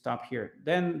I should stop here.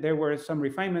 Then there were some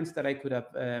refinements that I could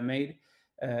have made.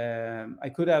 I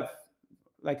could have,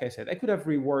 like I said, I could have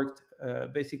reworked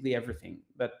basically everything,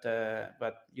 but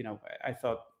I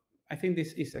thought, I think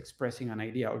this is expressing an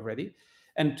idea already,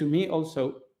 and to me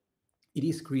also, it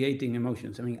is creating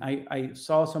emotions. I mean, I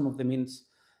saw some of the mints,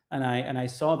 and I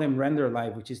saw them render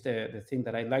live, which is the thing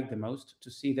that I like the most,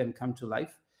 to see them come to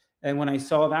life. And when I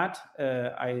saw that,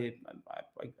 I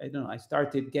don't know, I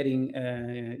started getting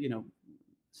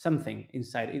something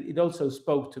inside. It also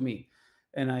spoke to me,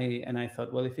 and I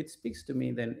thought, well, if it speaks to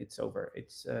me, then it's over.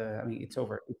 I mean, it's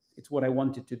over. It's what I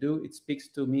wanted to do. It speaks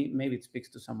to me. Maybe it speaks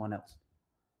to someone else.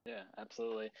 Yeah,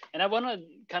 absolutely. And I want to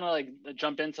kind of like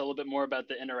jump into a little bit more about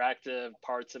the interactive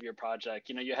parts of your project.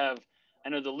 You have, I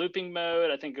know, the looping mode.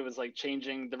 I think it was like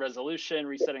changing the resolution,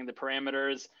 resetting the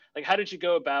parameters. Like, how did you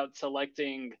go about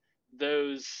selecting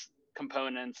those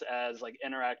components as like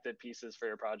interactive pieces for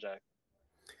your project?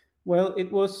 Well,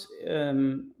 it was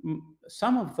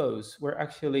some of those were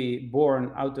actually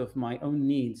born out of my own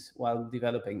needs while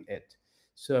developing it.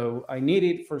 So I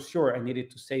needed, for sure, I needed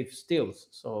to save stills.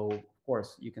 So of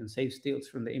course, you can save stills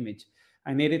from the image.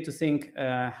 I needed to think,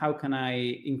 how can I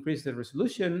increase the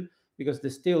resolution, because the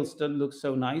stills don't look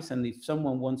so nice, and if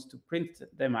someone wants to print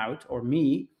them out, or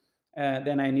me,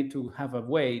 then I need to have a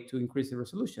way to increase the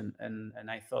resolution. And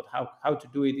I thought how to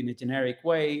do it in a generic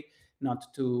way,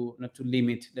 not to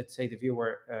limit, let's say, the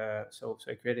viewer. So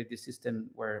I created this system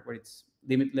where it's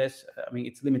limitless. I mean,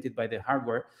 it's limited by the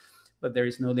hardware, but there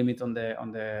is no limit on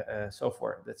the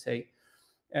software, let's say.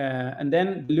 And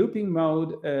then the looping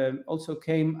mode also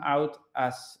came out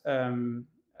as a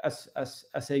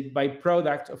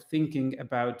byproduct of thinking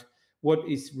about what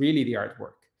is really the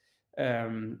artwork.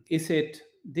 Is it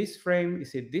this frame?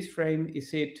 Is it this frame?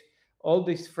 Is it all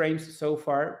these frames so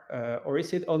far, or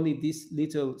is it only this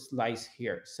little slice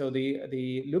here? So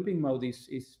the looping mode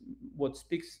is what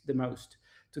speaks the most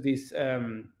to this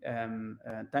time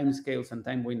scales and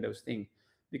time windows thing,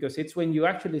 because it's when you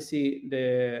actually see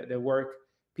the work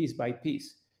piece by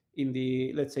piece. In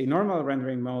the, let's say, normal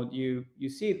rendering mode, you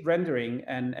see it rendering,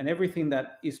 and everything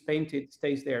that is painted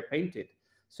stays there painted.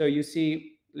 So you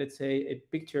see, let's say, a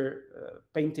picture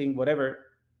painting whatever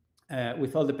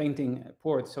with all the painting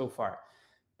poured so far,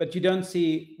 but you don't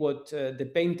see what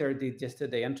the painter did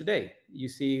yesterday and today. You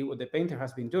see what the painter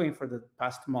has been doing for the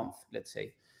past month, let's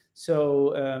say.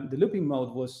 So the looping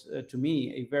mode was, to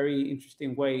me, a very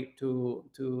interesting way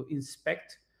to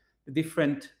inspect the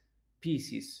different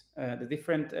pieces, the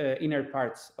different inner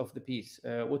parts of the piece,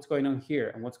 what's going on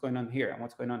here, and what's going on here, and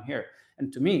what's going on here.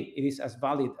 And to me, it is as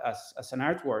valid as an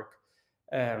artwork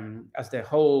as the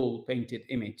whole painted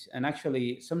image. And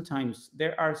actually, sometimes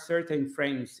there are certain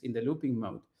frames in the looping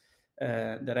mode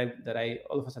that I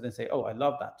all of a sudden say, oh, I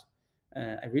love that.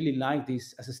 I really like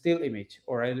this as a still image,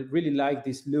 or I really like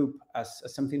this loop as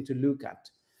something to look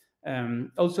at.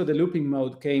 Also, the looping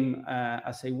mode came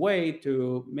as a way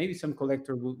to, maybe some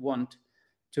collector would want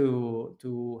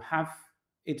to have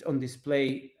it on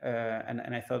display,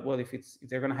 and I thought, well, if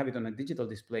they're going to have it on a digital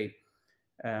display,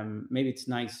 maybe it's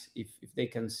nice if they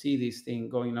can see this thing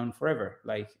going on forever,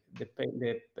 like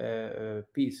the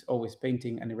piece always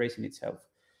painting and erasing itself,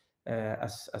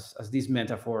 as this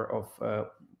metaphor of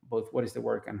both what is the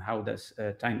work and how does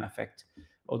time affect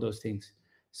all those things.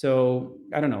 So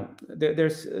I don't know.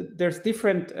 There's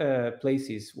different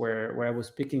places where I was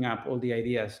picking up all the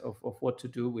ideas of what to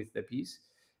do with the piece,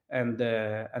 and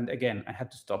again, I had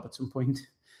to stop at some point,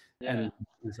 Yeah.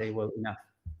 and say, well, enough.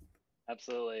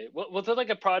 Absolutely. Was it like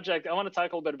a project? I want to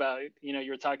talk a little bit about,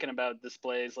 you were talking about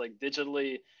displays like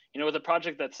digitally, with a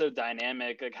project that's so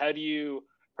dynamic, like how do you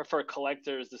prefer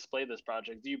collectors display this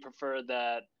project? Do you prefer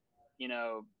that,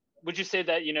 would you say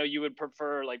that, you would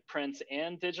prefer like prints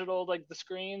and digital, like the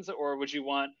screens, or would you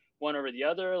want one over the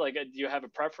other? Like, do you have a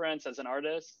preference as an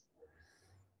artist?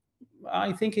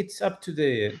 I think it's up to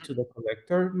the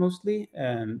collector mostly,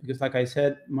 because, like I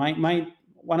said, my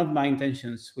one of my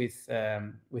intentions with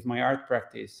my art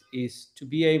practice is to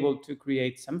be able to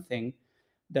create something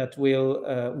that will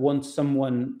want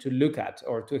someone to look at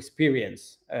or to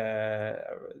experience,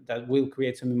 that will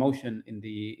create some emotion in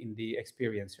the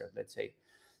experiencer, let's say.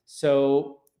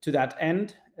 So to that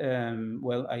end,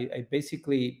 well, I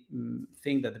basically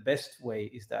think that the best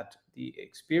way is that the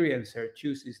experiencer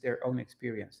chooses their own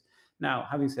experience. Now,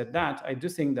 having said that, I do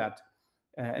think that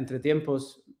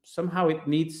Entretiempos, somehow it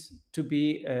needs to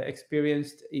be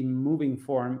experienced in moving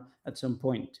form at some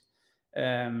point.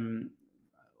 Um,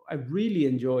 I really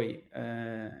enjoy,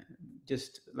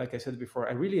 just like I said before,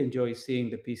 I really enjoy seeing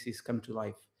the pieces come to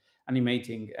life,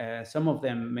 animating. Some of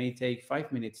them may take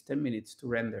 5 minutes, 10 minutes to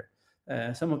render.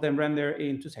 Some of them render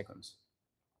in 2 seconds.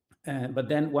 But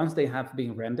then once they have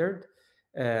been rendered,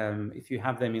 if you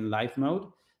have them in live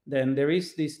mode, then there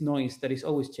is this noise that is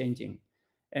always changing.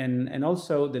 And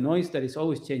also the noise that is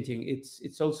always changing,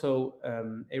 it's also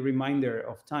a reminder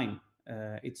of time.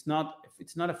 It's not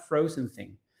a frozen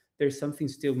thing. There's something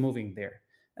still moving there,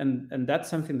 and that's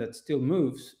something that still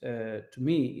moves. To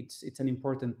me, it's an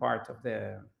important part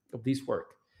of this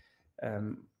work.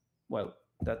 Um, well,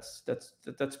 that's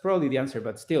probably the answer,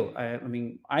 but still, I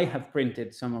mean, I have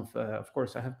printed some of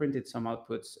course, I have printed some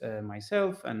outputs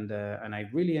myself, and I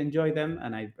really enjoy them,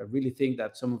 and I really think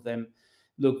that some of them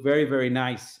look very, very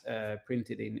nice,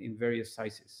 printed in various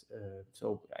sizes.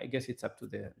 So I guess it's up to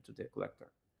the collector.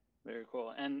 Very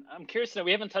cool. And I'm curious to know,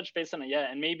 we haven't touched base on it yet,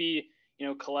 and maybe,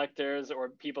 collectors or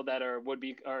people that are would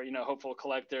be, or hopeful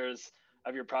collectors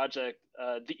of your project,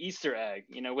 the Easter egg,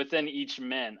 within each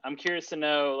mint. I'm curious to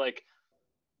know, like,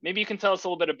 maybe you can tell us a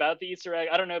little bit about the Easter egg.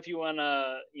 I don't know if you want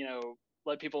to,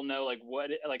 let people know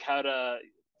like how to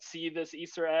see this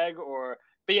Easter egg,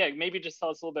 but yeah, maybe just tell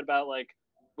us a little bit about, like,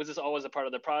 was this always a part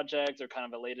of the project or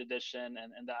kind of a late addition,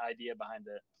 and the idea behind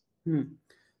it?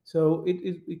 So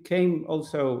it came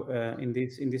also in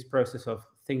this process of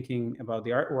thinking about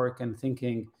the artwork and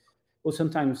thinking, well,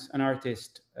 sometimes an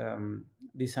artist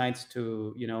decides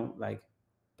to, like,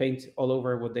 paint all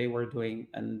over what they were doing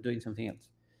and doing something else.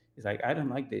 It's like, I don't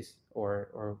like this,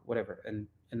 or whatever.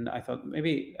 And I thought,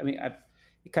 maybe, I mean,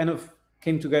 it kind of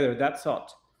came together, that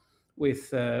thought, with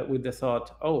the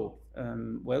thought, oh,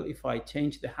 well, if I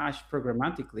change the hash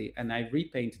programmatically and I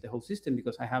repaint the whole system,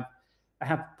 because I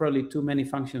have probably too many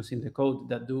functions in the code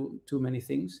that do too many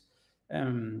things.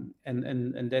 And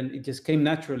then it just came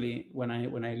naturally when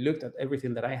I looked at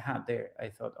everything that I had there. I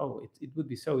thought, oh, it would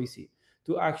be so easy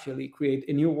to actually create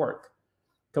a new work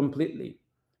completely.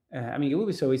 I mean, it would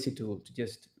be so easy to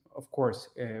just, of course,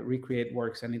 recreate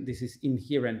works, and this is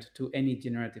inherent to any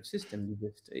generative system. You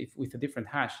just, if with a different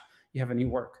hash, you have a new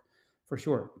work, for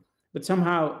sure. But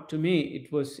somehow, to me,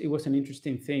 it was an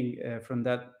interesting thing, from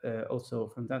that, also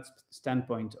from that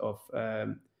standpoint of,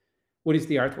 what is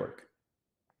the artwork?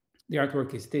 The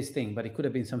artwork is this thing, but it could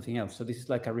have been something else. So this is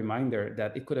like a reminder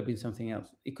that it could have been something else.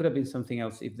 It could have been something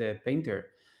else if the painter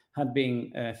had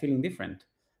been feeling different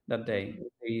that day.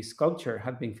 If the sculpture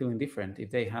had been feeling different, if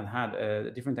they had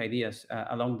had different ideas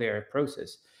along their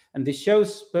process. And this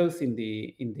shows both in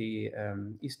the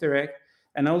Easter egg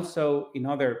and also in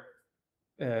other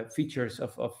features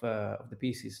of the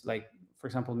pieces. Like, for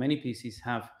example, many pieces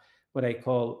have what I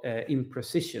call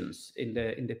imprecisions in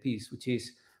the piece, which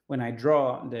is when I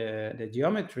draw the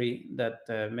geometry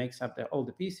that makes up all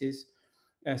the pieces.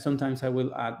 Sometimes I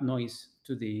will add noise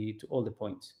to all the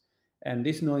points, and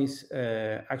this noise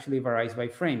actually varies by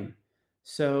frame.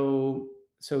 So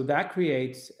that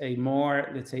creates a more,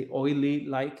 let's say, oily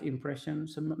like impression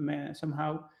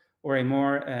somehow, or a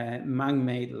more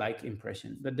man-made like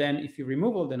impression. But then if you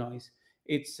remove all the noise,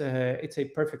 it's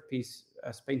a perfect piece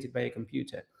as painted by a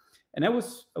computer. And I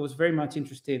was very much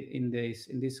interested in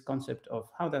this concept of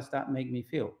how does that make me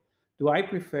feel. Do I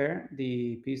prefer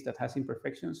the piece that has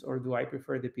imperfections, or do I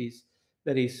prefer the piece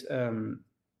that is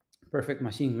perfect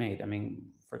machine made? I mean,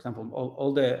 for example,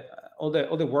 all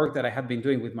the work that I had been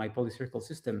doing with my polycircle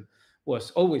system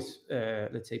was always,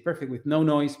 let's say, perfect with no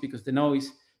noise, because the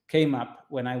noise came up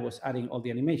when I was adding all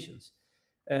the animations.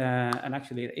 And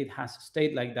actually, it has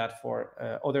stayed like that for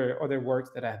other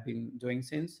works that I have been doing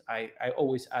since. I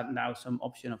always add now some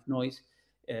option of noise,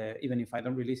 even if I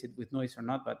don't release it with noise or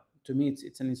not. But to me,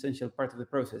 it's an essential part of the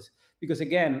process, because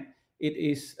again, it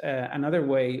is another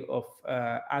way of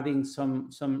adding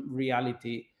some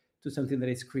reality to something that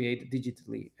is created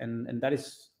digitally, and that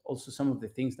is also some of the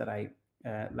things that I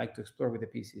like to explore with the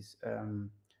pieces.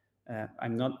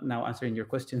 I'm not now answering your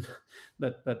question,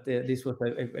 but this was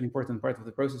an important part of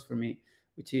the process for me,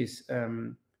 which is,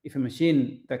 if a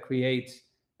machine that creates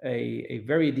a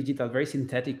very digital, very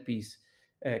synthetic piece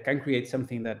can create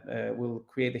something that will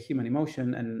create a human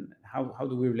emotion, and how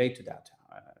do we relate to that?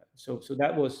 So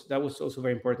that was also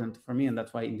very important for me, and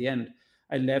that's why in the end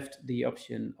I left the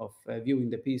option of viewing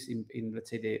the piece in let's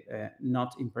say the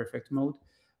not imperfect mode,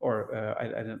 or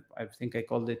I think I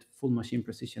called it full machine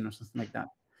precision or something like that.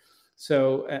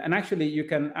 So and actually you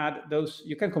can add those,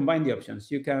 you can combine the options.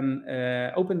 You can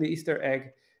open the Easter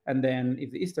egg, and then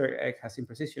if the Easter egg has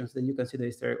imprecisions, then you can see the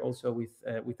Easter egg also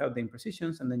without the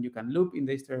imprecisions, and then you can loop in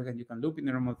the Easter egg and you can loop in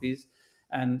the normal piece.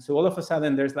 And so all of a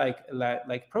sudden there's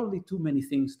like probably too many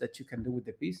things that you can do with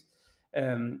the piece.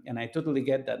 And I totally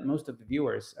get that most of the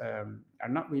viewers are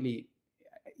not really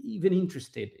even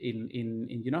interested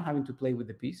in having to play with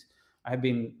the piece. I've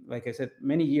been, like I said,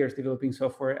 many years developing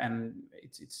software, and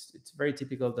it's very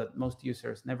typical that most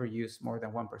users never use more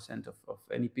than 1% of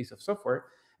any piece of software.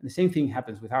 And the same thing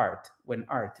happens with art when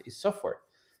art is software.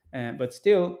 But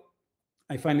still,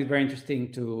 I find it very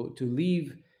interesting to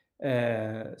leave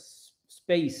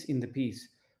space in the piece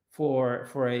for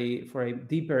a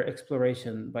deeper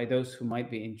exploration by those who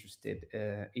might be interested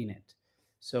in it.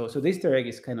 So the Easter egg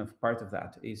is kind of part of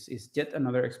that. Is yet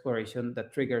another exploration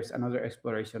that triggers another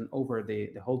exploration over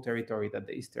the whole territory that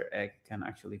the Easter egg can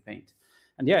actually paint.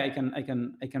 And yeah, I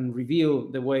can reveal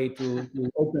the way to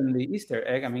open the Easter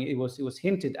egg. I mean, it was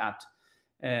hinted at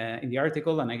in the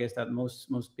article, and I guess that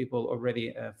most people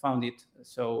already found it.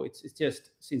 So it's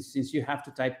just since you have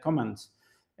to type commands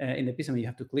in the piece, I mean, you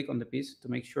have to click on the piece to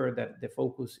make sure that the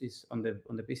focus is on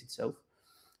the piece itself.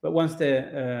 But once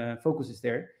the focus is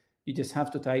there, you just have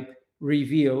to type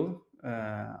reveal,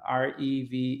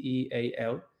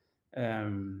 REVEAL,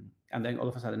 and then all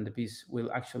of a sudden the piece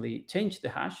will actually change the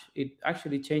hash. It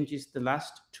actually changes the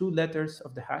last two letters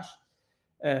of the hash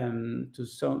to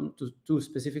two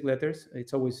specific letters.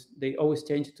 They always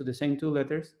change to the same two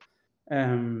letters,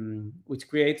 which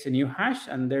creates a new hash,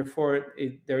 and therefore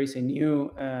there is a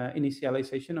new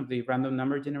initialization of the random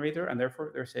number generator, and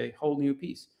therefore there's a whole new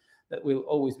piece that will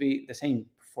always be the same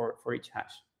for each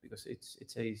hash, because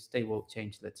it's a stable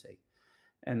change, let's say.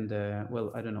 And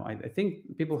well, I don't know. I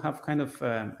think people have kind of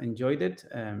enjoyed it.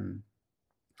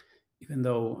 Even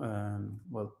though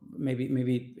well,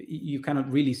 maybe you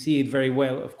cannot really see it very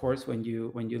well, of course, when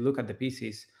you look at the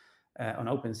pieces on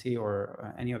OpenSea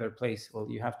or any other place. Well,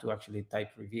 you have to actually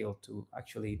type reveal to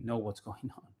actually know what's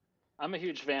going on. I'm a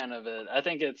huge fan of it. I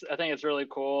think it's really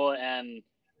cool, and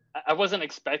I wasn't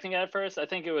expecting it at first. I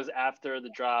think it was after the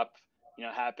drop,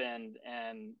 happened,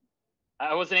 and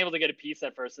I wasn't able to get a piece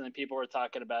at first, and then people were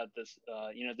talking about this,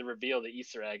 the reveal, the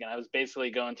Easter egg, and I was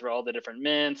basically going through all the different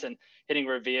mints and hitting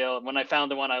reveal. And when I found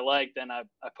the one I liked, then I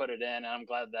put it in, and I'm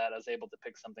glad that I was able to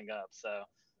pick something up. So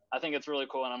I think it's really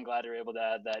cool, and I'm glad you're able to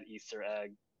add that Easter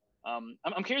egg. I'm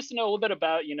curious to know a little bit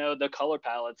about the color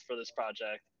palettes for this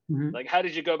project. Mm-hmm. Like, how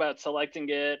did you go about selecting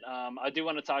it? I do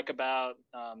want to talk about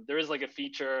there is like a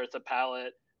feature, it's a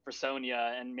palette for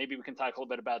Sonia, and maybe we can talk a little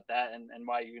bit about that and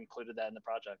why you included that in the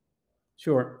project.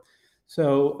 Sure.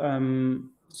 So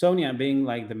Sonia, being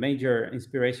like the major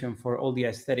inspiration for all the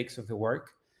aesthetics of the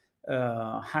work,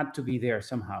 had to be there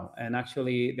somehow. And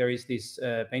actually, there is this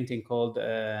painting called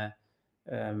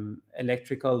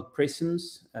Electrical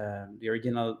Prisms. The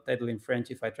original title in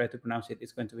French, if I try to pronounce it,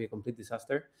 it's going to be a complete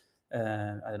disaster.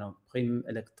 I don't know, Prime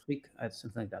Electrique,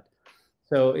 something like that.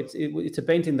 So it's a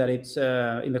painting that it's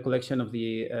in the collection of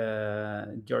the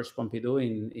Georges Pompidou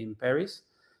in Paris.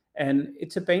 And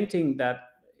it's a painting that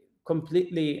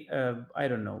completely,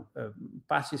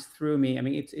 passes through me. I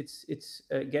mean, it's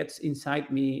gets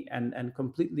inside me and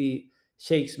completely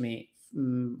shakes me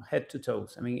head to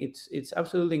toes. I mean, it's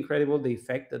absolutely incredible the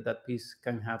effect that piece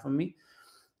can have on me.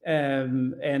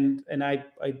 And I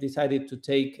decided to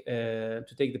take the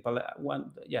palette,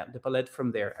 the palette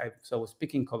from there. So I was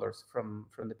picking colors from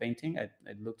the painting. I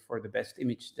looked for the best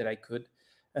image that I could.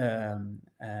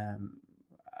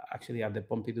 Actually at the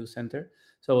Pompidou Center.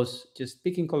 So I was just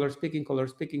picking colors,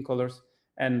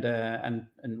 and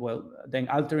well, then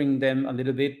altering them a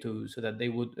little bit so that they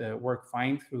would work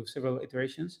fine through several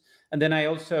iterations. And then I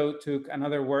also took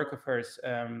another work of hers,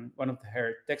 one of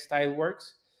her textile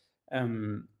works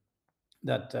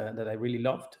that I really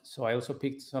loved. So I also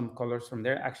picked some colors from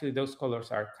there. Actually, those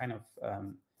colors are kind of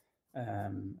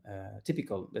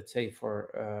typical, let's say,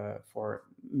 for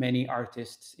many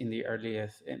artists in the early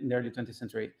 20th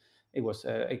century. It was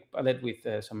a palette with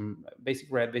some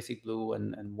basic red, basic blue,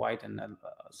 and white, and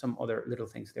some other little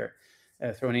things there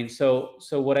thrown in. So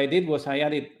what I did was I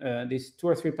added these 2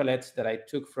 or 3 palettes that I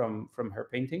took from her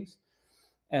paintings,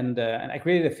 and I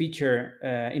created a feature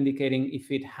indicating if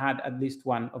it had at least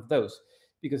one of those.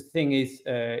 Because the thing is,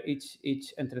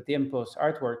 each Entretiempos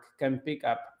artwork can pick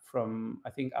up from, I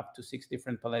think, up to 6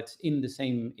 different palettes in the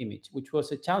same image, which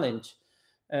was a challenge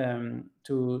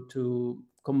to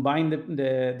combine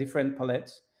the different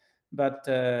palettes. But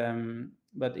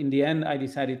in the end, I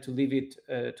decided to leave it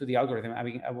to the algorithm. I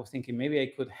mean, I was thinking maybe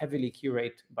I could heavily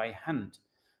curate by hand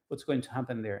what's going to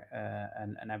happen there.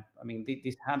 And I mean,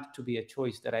 this had to be a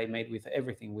choice that I made with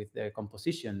everything, with the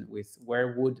composition, with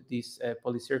where would this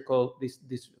polycircle,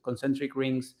 these concentric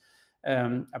rings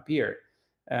appear.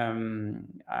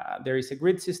 There is a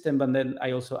grid system, but then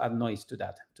I also add noise to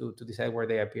that to decide where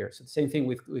they appear. So the same thing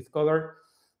with color.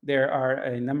 There are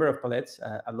a number of palettes,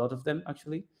 a lot of them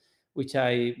actually, which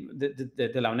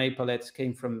the Delaunay palettes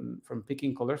came from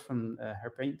picking colors from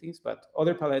her paintings, but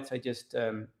other palettes I just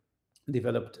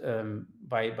developed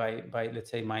by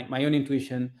let's say my own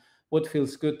intuition. What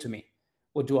feels good to me?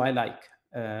 What do I like?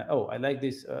 I like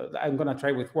this. I'm gonna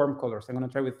try with warm colors. I'm gonna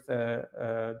try with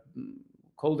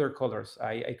colder colors.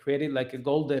 I created like a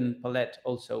golden palette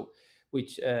also,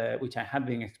 which I had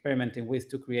been experimenting with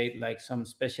to create like some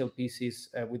special pieces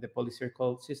with the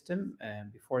polycircle system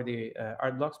before the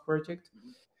Art Blocks project.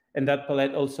 And that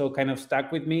palette also kind of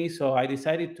stuck with me. So I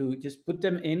decided to just put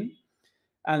them in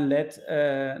and let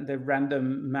the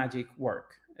random magic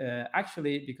work.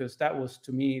 Actually, because that was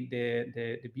to me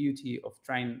the beauty of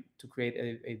trying to create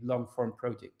a long form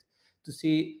project, to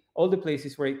see all the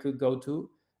places where it could go to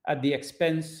at the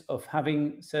expense of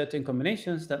having certain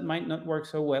combinations that might not work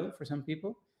so well for some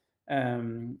people.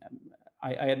 I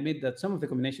admit that some of the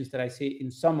combinations that I see in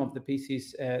some of the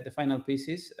pieces, the final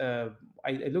pieces,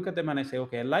 I look at them and I say,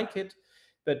 okay, I like it,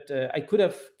 but I could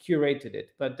have curated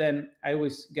it. But then I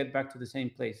always get back to the same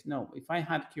place. No, if I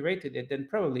had curated it, then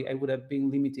probably I would have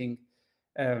been limiting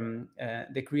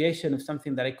the creation of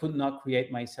something that I could not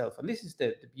create myself. And this is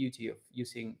the beauty of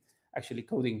using actually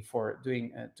coding for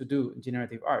doing to do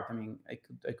generative art. I mean, I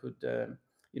could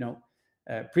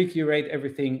pre-curate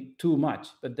everything too much,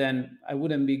 but then I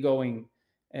wouldn't be going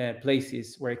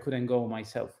places where I couldn't go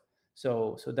myself.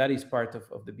 So that is part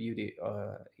of the beauty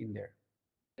in there.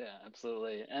 Yeah,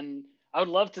 absolutely. And I would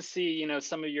love to see,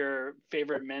 some of your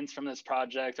favorite mints from this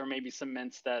project, or maybe some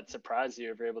mints that surprise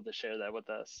you, if you're able to share that with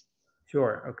us.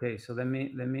 Sure. Okay. So let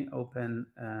me open.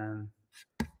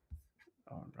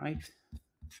 All right.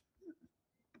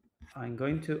 I'm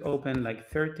going to open like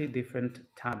 30 different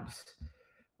tabs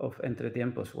of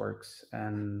Entretiempos works,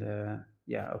 and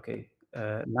yeah. Okay.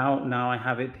 Now I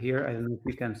have it here. I don't know if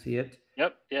you can see it.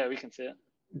 Yep. Yeah, we can see it.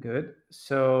 Good.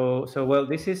 So well,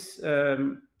 this is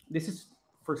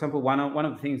for example one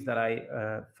of the things that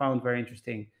I found very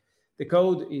interesting. The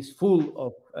code is full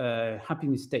of happy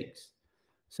mistakes.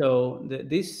 So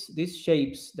these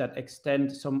shapes that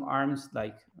extend some arms,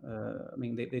 like I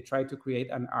mean, they try to create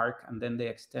an arc and then they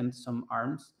extend some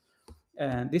arms.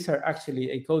 And these are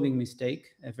actually a coding mistake,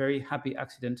 a very happy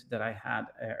accident that I had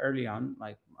early on,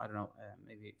 like I don't know,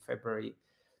 maybe February,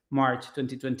 March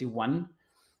 2021.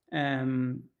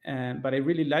 But I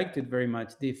really liked it very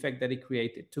much. The effect that it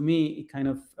created, to me, it kind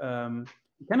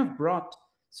of brought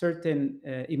certain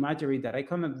imagery that I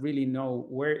cannot really know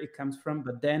where it comes from.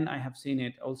 But then I have seen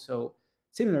it also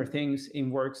similar things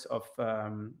in works of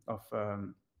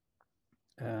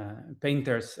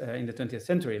painters in the 20th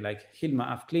century, like Hilma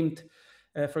af Klimt,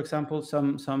 for example.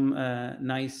 Some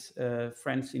nice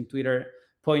friends in Twitter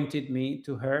pointed me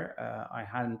to her. I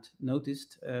hadn't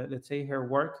noticed, let's say, her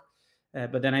work.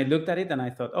 But then I looked at it and I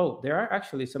thought, oh, there are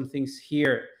actually some things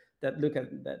here that look a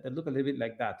little bit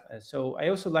like that. So I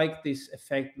also like this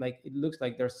effect, like it looks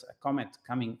like there's a comet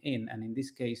coming in, and in this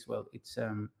case, well, it's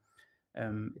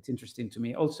interesting to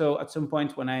me. Also, at some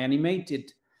point when I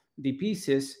animated the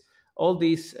pieces, all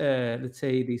these, let's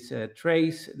say, these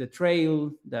trace, the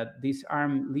trail that this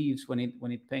arm leaves when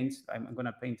it paints. I'm going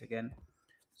to paint again,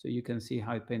 so you can see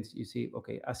how it paints. You see,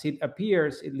 okay, as it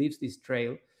appears, it leaves this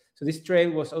trail. So this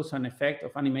trail was also an effect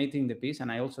of animating the piece,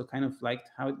 and I also kind of liked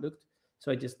how it looked,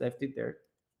 so I just left it there,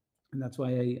 and that's why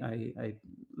I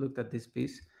looked at this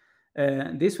piece.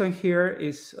 This one here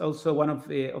is also one of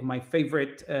my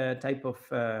favorite type of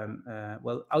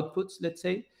outputs, let's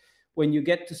say, when you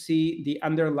get to see the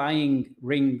underlying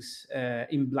rings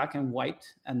in black and white,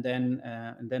 and then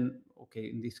okay,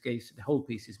 in this case the whole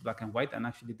piece is black and white, and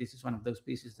actually this is one of those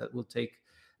pieces that will take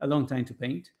a long time to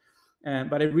paint.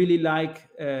 But I really like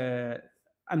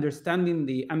understanding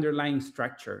the underlying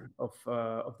structure of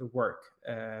the work.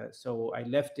 So I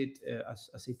left it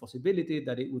as a possibility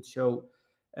that it would show,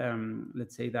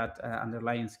 let's say, that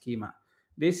underlying schema.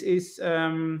 This is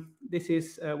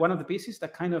one of the pieces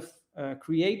that kind of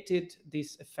created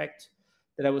this effect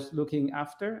that I was looking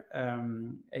after.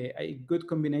 A good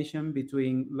combination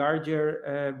between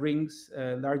larger rings,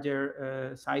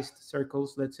 larger sized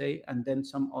circles, let's say, and then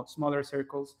some smaller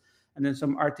circles, and then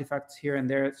some artifacts here and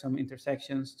there, some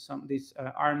intersections, some these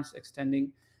arms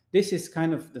extending. This is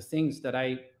kind of the things that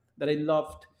I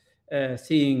loved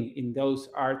seeing in those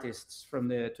artists from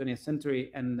the 20th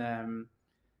century, and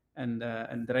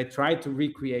that I tried to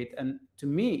recreate. And to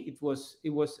me, it was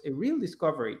a real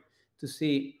discovery to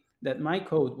see that my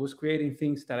code was creating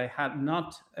things that I had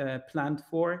not planned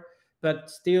for, but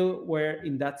still were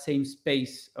in that same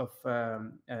space of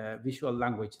visual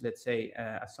language, let's say,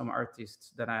 as some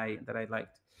artists that I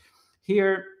liked.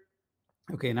 Here,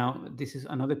 okay, now this is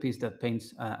another piece that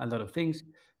paints a lot of things,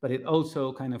 but it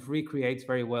also kind of recreates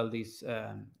very well this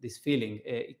feeling.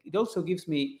 It also gives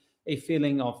me a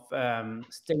feeling of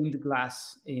stained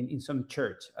glass in some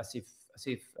church, as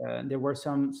if there were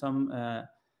some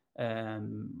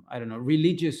I don't know,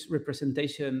 religious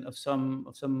representation of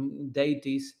some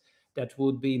deities that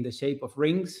would be in the shape of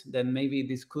rings. Then maybe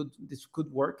this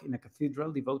could work in a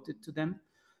cathedral devoted to them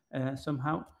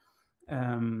somehow.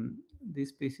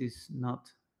 This piece is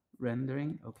not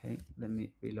rendering. Okay, let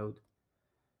me reload.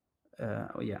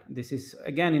 Oh yeah, this is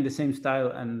again in the same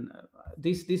style, and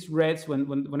these reds,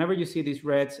 whenever you see these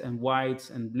reds and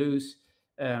whites and blues,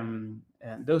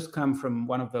 those come from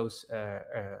one of those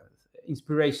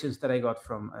inspirations that I got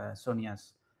from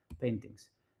Sonia's paintings.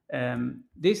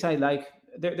 This I like.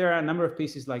 There are a number of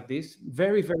pieces like this,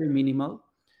 very very minimal,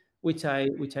 which I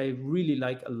really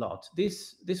like a lot.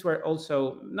 These were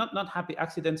also not happy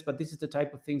accidents, but this is the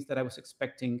type of things that I was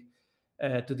expecting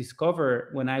to discover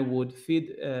when I would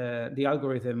feed the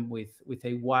algorithm with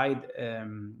a wide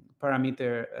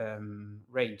parameter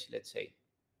range, let's say.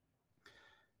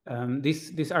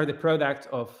 These are the product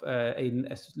of a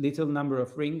little number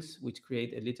of rings, which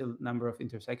create a little number of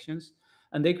intersections,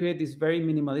 and they create these very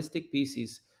minimalistic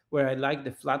pieces where I like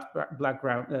the flat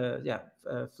background,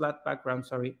 flat background,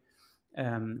 sorry,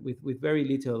 with very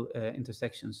little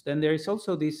intersections. Then there is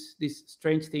also these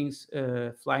strange things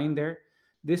flying there.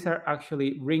 These are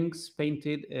actually rings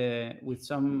painted with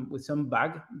some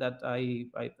bag that I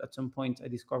at some point I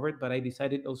discovered, but I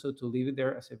decided also to leave it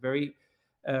there as a very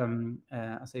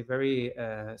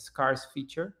scarce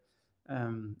feature.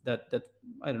 That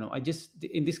I don't know. I just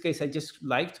in this case I just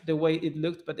liked the way it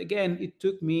looked, but again it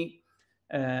took me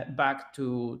back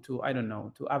to I don't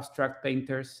know, to abstract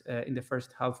painters in the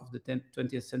first half of the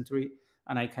 20th century,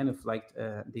 and I kind of liked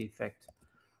the effect.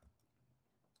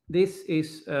 This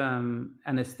is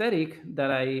an aesthetic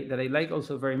that I like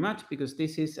also very much, because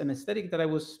this is an aesthetic that I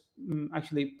was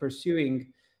actually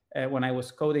pursuing when I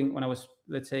was coding, when I was,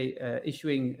 let's say,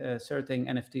 issuing certain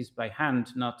NFTs by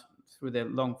hand, not through the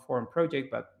long form project,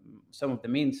 but some of the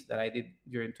means that I did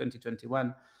during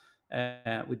 2021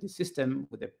 with the system,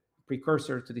 with the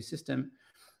precursor to the system.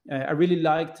 I really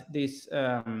liked these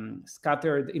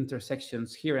scattered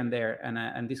intersections here and there,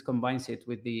 and this combines it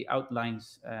with the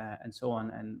outlines and so on.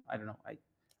 And I don't know,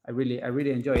 I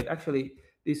really enjoy it. Actually,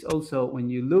 this also, when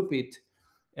you loop it,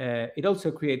 it also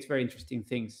creates very interesting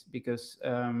things, because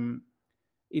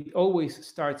it always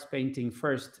starts painting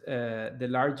first the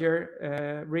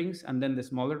larger rings and then the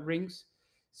smaller rings.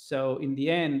 So in the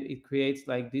end, it creates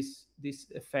like this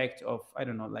effect of, I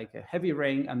don't know, like a heavy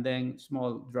rain and then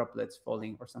small droplets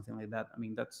falling or something like that. I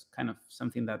mean, that's kind of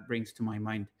something that brings to my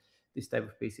mind this type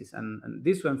of pieces. And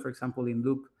this one, for example, in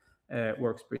loop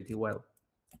works pretty well.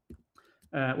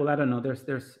 Well, I don't know.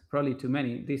 There's probably too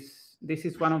many. This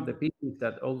is one of the pieces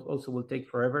that also will take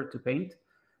forever to paint,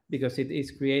 because it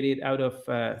is created out of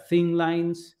thin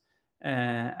lines,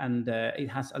 and it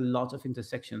has a lot of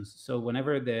intersections. So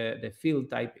whenever the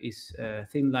field type is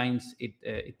thin lines,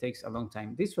 it takes a long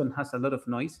time. This one has a lot of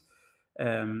noise.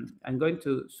 I'm going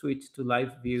to switch to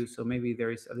live view, so maybe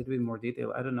there is a little bit more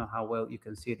detail. I don't know how well you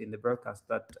can see it in the broadcast,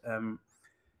 but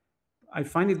I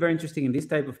find it very interesting in this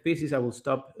type of pieces. I will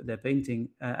stop the painting.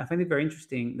 I find it very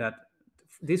interesting that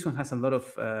this one has a lot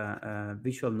of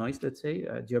visual noise, let's say,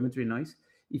 geometry noise.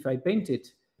 If I paint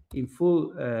it in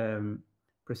full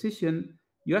precision,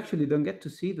 you actually don't get to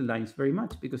see the lines very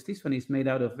much, because this one is made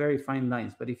out of very fine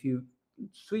lines. But if you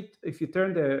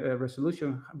turn the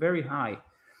resolution very high,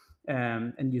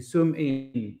 and you zoom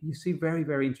in, you see very,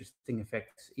 very interesting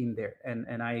effects in there.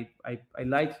 And I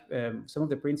like some of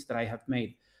the prints that I have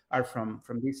made are from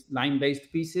these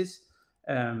line-based pieces,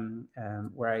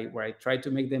 where I try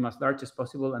to make them as large as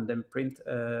possible and then print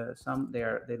some.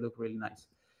 They look really nice.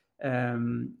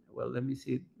 Well, let me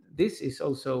see. This is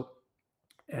also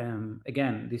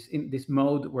again this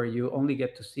mode where you only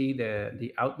get to see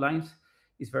the outlines.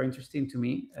 is very interesting to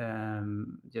me,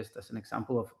 just as an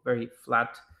example of very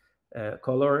flat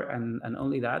color and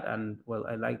only that. And well,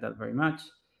 I like that very much.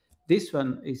 This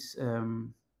one is,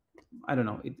 I don't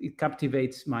know, it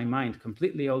captivates my mind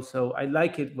completely. Also, I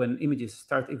like it when images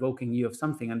start evoking you of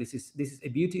something, and this is a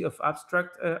beauty of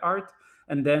abstract art.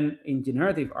 And then in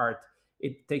generative art,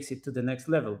 it takes it to the next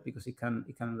level, because it can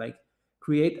like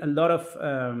create a lot of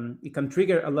it can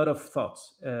trigger a lot of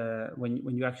thoughts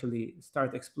when you actually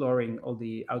start exploring all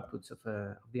the outputs of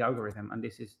the algorithm. And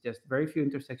this is just very few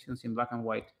intersections in black and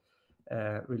white,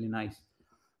 really nice.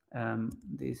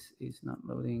 This is not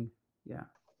loading. Yeah.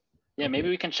 Yeah, Okay. maybe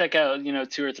we can check out,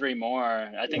 2 or 3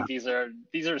 more. I think these are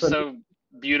so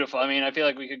beautiful. I mean, I feel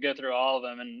like we could go through all of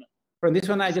them and from this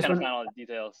one, I just kind of want find all the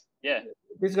details. Yeah.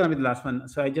 This is gonna be the last one.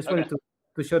 So I just wanted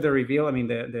to show the reveal. I mean,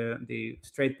 the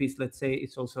straight piece, let's say,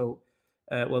 it's also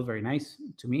well, very nice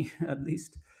to me at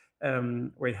least,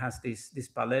 where it has this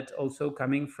palette also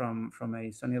coming from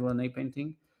a Sonny Launay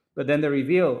painting. But then the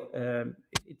reveal,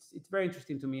 it's very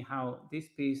interesting to me how this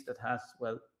piece that has,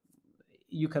 well,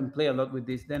 you can play a lot with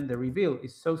this. Then the reveal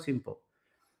is so simple.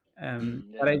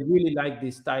 But I really like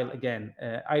this style again,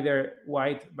 either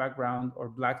white background or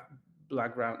black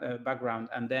background,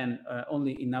 and then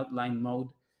only in outline mode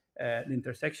the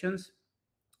intersections.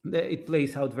 It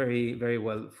plays out very, very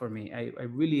well for me. I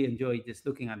really enjoy just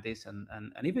looking at this, and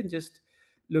even just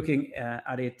looking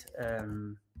at it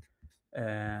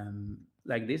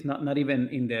like this, not even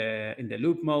in the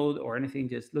loop mode or anything,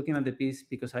 just looking at the piece,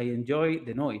 because I enjoy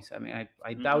the noise. I mean,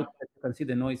 I doubt that you can see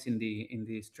the noise in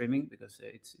the streaming, because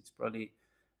it's probably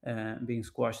being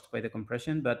squashed by the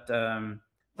compression. But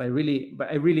I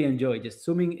really enjoy just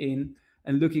zooming in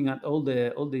and looking at all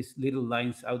these little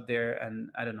lines out there.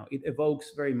 And I don't know, it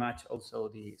evokes very much also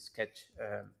the sketch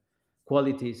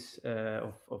qualities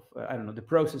of I don't know, the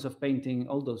process of painting,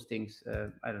 all those things.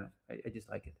 I don't know, I just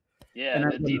like it. Yeah,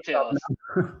 the details.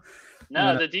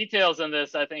 No, the details in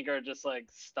this, I think, are just like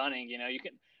stunning. You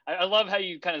can. I love how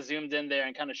you kind of zoomed in there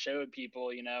and kind of showed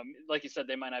people. Like you said,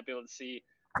 they might not be able to see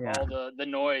all the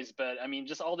noise, but I mean,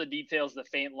 just all the details, the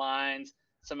faint lines,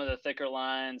 some of the thicker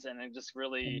lines, and it just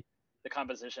really the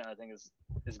composition, I think, is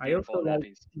beautiful. I also like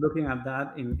piece. looking at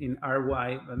that in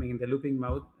RY. I mean, in the looping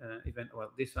mode, even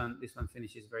this one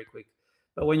finishes very quick.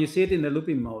 But when you see it in the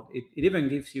looping mode, it even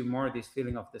gives you more this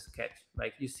feeling of the sketch.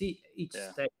 Like you see each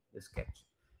step of the sketch,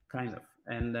 kind of,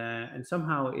 and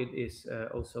somehow it is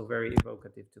also very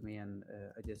evocative to me. And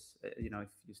I just if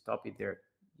you stop it there,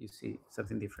 you see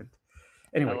something different.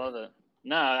 Anyway, I love it.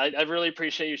 No, I really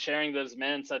appreciate you sharing those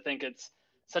mints. I think it's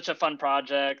such a fun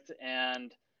project.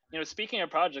 And speaking of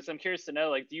projects, I'm curious to know,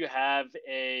 like, do you have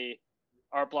a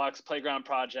Artblocks Playground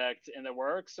project in the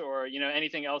works, or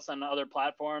anything else on other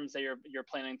platforms that you're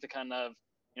planning to kind of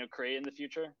create in the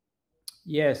future?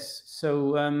 Yes.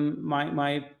 So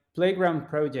my Playground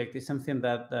project is something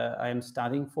that I am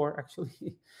studying for,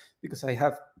 actually, because I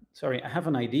have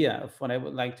an idea of what I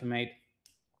would like to make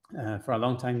for a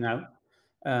long time now.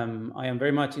 I am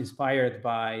very much inspired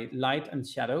by light and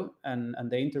shadow, and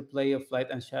the interplay of light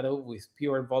and shadow with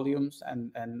pure volumes,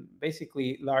 and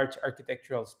basically large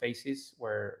architectural spaces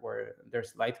where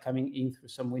there's light coming in through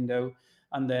some window,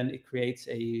 and then it creates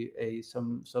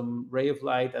some ray of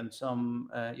light, and some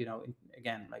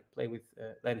again, like play with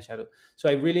light and shadow. So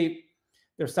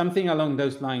there's something along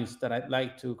those lines that I'd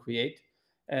like to create.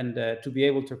 And to be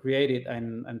able to create it,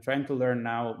 I'm trying to learn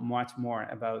now much more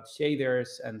about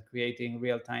shaders and creating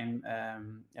real-time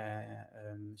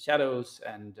shadows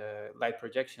and light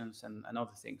projections and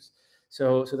other things.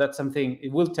 So that's something.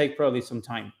 It will take probably some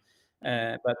time,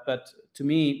 but to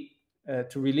me,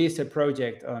 to release a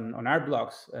project on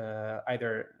Artblocks,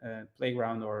 either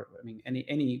Playground or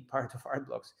any part of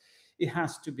Artblocks, it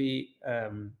has to be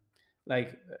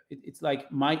it's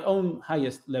like my own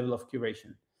highest level of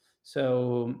curation.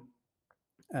 So,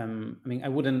 I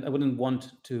wouldn't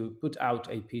want to put out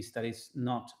a piece that is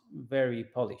not very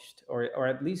polished, or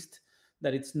at least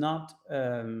that it's not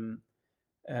a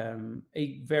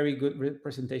very good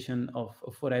representation of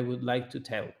what I would like to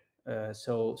tell.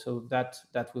 So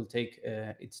that will take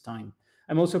its time.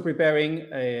 I'm also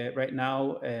preparing right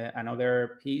now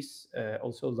another piece,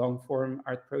 also long form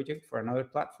art project for another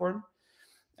platform.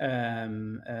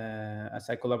 As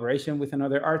a collaboration with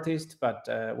another artist, but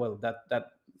well,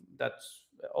 that's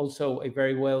also a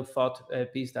very well thought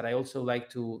piece that I also like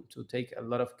to take a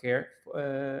lot of care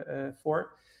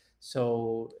for.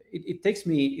 So it takes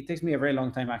me a very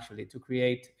long time, actually, to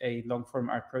create a long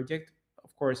form art project.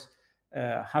 Of course,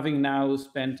 having now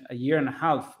spent a year and a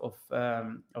half of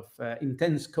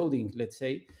intense coding, let's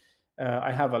say,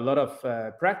 I have a lot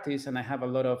of practice, and I have a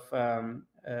lot of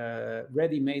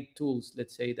ready-made tools,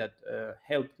 let's say, that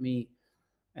help me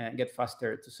get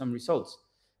faster to some results.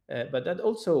 But that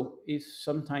also is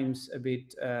sometimes a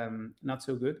bit not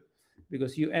so good,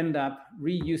 because you end up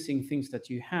reusing things that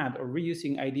you had, or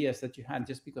reusing ideas that you had,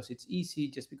 just because it's easy,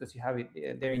 just because you have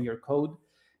it there in your code,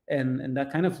 and that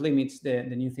kind of limits the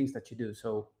new things that you do.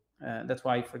 So that's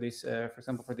why for this, for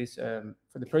example, for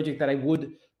the project that I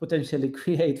would potentially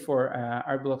create for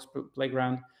Artblocks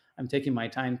Playground, I'm taking my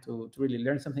time to really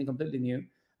learn something completely new,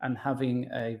 and having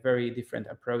a very different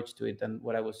approach to it than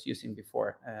what I was using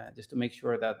before, just to make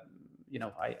sure that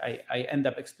I end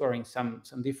up exploring some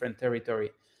different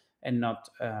territory, and not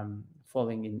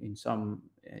falling in some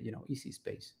easy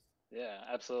space. Yeah,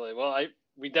 absolutely. Well,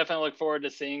 we definitely look forward to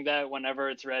seeing that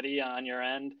whenever it's ready on your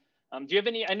end. Do you have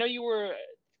any? I know you were.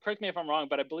 Correct me if I'm wrong,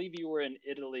 but I believe you were in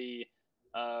Italy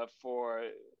for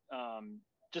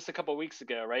just a couple of weeks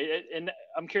ago, right? And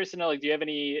I'm curious to know, like, do you have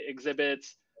any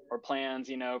exhibits or plans,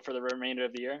 for the remainder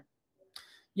of the year?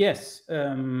 Yes.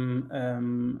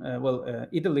 Well,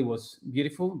 Italy was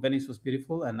beautiful. Venice was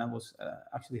beautiful, and that was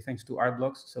actually thanks to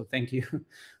Artblocks. So thank you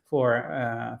for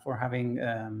having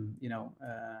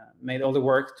made all the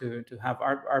work to have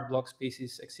Artblocks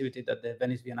pieces exhibited at the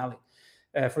Venice Biennale.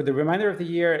 For the remainder of the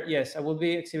year, yes, I will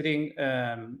be exhibiting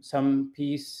some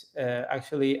piece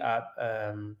actually at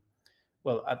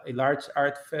at a large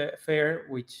art fair,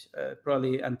 which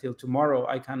probably until tomorrow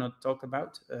I cannot talk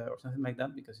about, or something like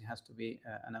that, because it has to be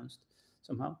announced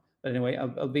somehow. But anyway,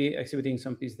 I'll be exhibiting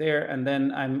some piece there, and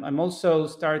then I'm also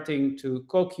starting to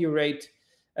co-curate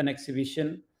an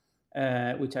exhibition,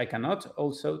 which I cannot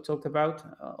also talk about,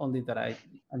 only that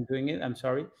I'm doing it. I'm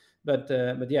sorry, but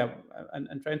yeah,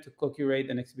 I'm trying to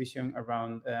co-curate an exhibition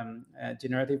around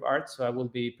generative art. So I will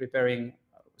be preparing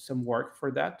some work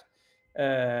for that.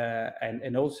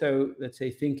 And also, let's say,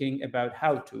 thinking about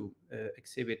how to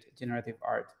exhibit generative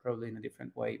art, probably in a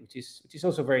different way, which is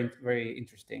also very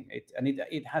interesting.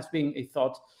 It has been a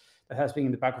thought that has been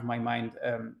in the back of my mind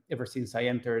ever since I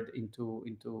entered into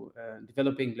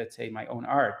developing, let's say, my own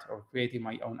art, or creating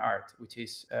my own art, which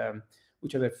is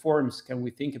which other forms can we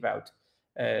think about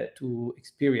to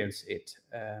experience it,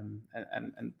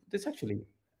 and there's actually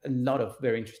a lot of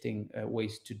very interesting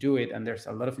ways to do it, and there's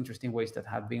a lot of interesting ways that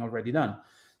have been already done.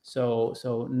 So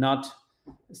not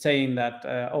saying that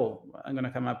I'm going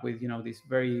to come up with this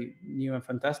very new and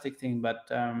fantastic thing, but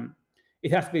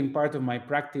it has been part of my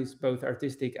practice, both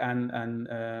artistic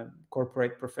and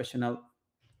corporate professional.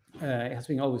 It has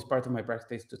been always part of my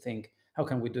practice to think, how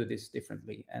can we do this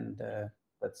differently, and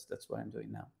that's what I'm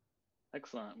doing now.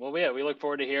 Excellent. Well, yeah, we look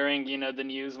forward to hearing, the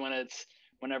news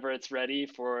whenever it's ready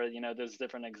for, those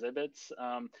different exhibits.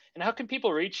 And how can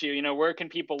people reach you? Where can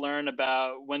people learn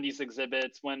about when these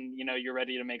exhibits, when, you're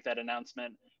ready to make that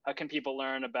announcement? How can people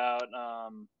learn about,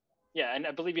 yeah, and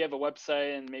I believe you have a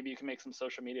website, and maybe you can make some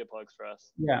social media plugs for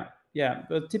us. Yeah.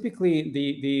 But typically,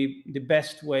 the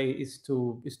best way is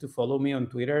to follow me on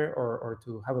Twitter, or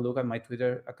to have a look at my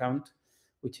Twitter account,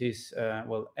 which is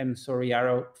M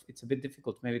Soriaro. It's a bit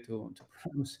difficult maybe to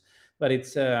pronounce, but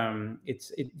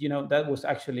that was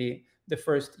actually the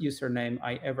first username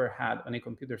I ever had on a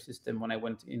computer system when I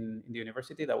went in the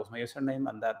university. That was my username,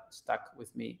 and that stuck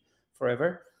with me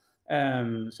forever.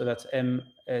 So that's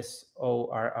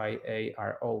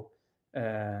MSORIARO,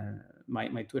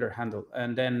 my Twitter handle.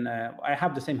 And then I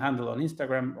have the same handle on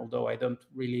Instagram, although I don't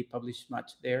really publish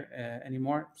much there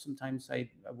anymore. Sometimes I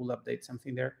will update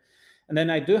something there. And then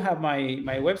I do have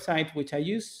my website, which I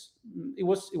use. It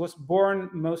was born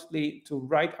mostly to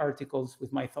write articles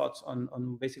with my thoughts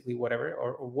on basically whatever,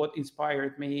 or what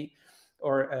inspired me,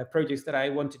 or projects that I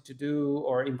wanted to do,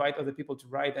 or invite other people to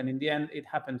write. And in the end, it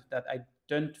happened that I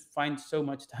don't find so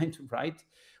much time to write,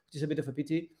 which is a bit of a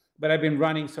pity. But I've been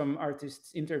running some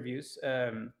artists' interviews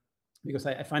because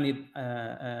I find it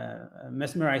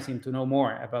mesmerizing to know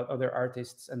more about other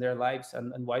artists and their lives,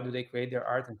 and why do they create their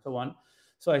art, and so on.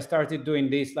 So I started doing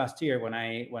this last year when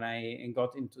I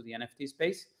got into the NFT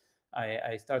space.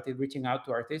 I started reaching out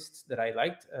to artists that I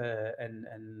liked,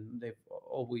 and they've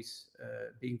always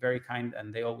been very kind,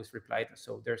 and they always replied.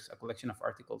 So there's a collection of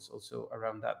articles also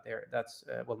around that there. That's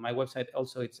my website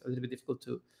also, it's a little bit difficult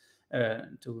to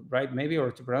write maybe,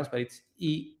 or to pronounce, but it's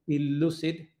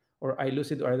illucid, or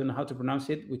illucid, or I don't know how to pronounce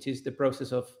it, which is the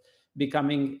process of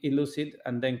becoming illucid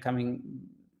and then coming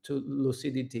to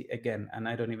lucidity again. And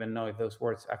I don't even know if those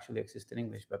words actually exist in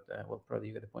English, but probably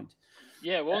you get the point.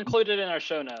 Yeah, we'll include it in our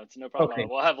show notes. No problem. Okay.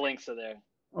 We'll have links to there.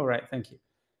 All right. Thank you.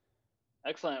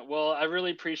 Excellent. Well, I really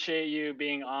appreciate you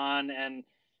being on, and,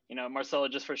 Marcelo,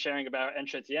 just for sharing about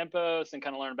Entretiempos and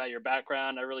kind of learn about your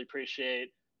background. I really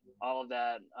appreciate all of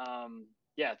that.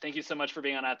 Yeah, thank you so much for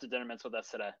being on After Dinner Mints with us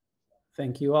today.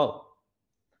 Thank you all.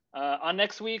 On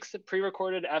next week's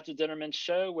pre-recorded After Dinner Mints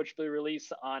show, which will be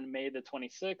released on May the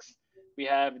 26th, we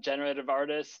have generative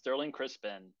artist Sterling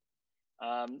Crispin.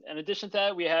 In addition to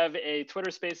that, we have a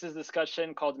Twitter Spaces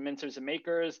discussion called Minters and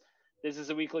Makers. This is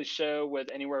a weekly show with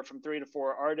anywhere from 3 to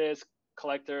 4 artists,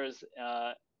 collectors,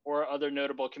 or other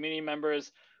notable community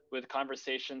members with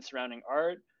conversations surrounding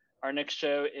art. Our next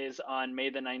show is on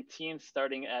May the 19th,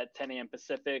 starting at 10 a.m.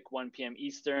 Pacific, 1 p.m.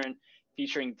 Eastern,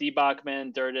 featuring D.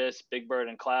 Bachman, Dirtis, Big Bird,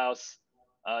 and Klaus.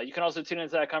 You can also tune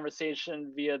into that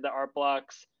conversation via the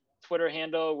Artblocks Twitter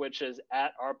handle, which is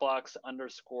at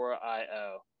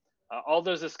artblocks_IO. All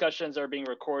those discussions are being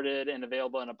recorded and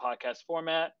available in a podcast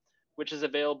format, which is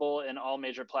available in all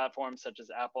major platforms such as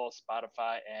Apple,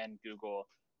 Spotify, and Google.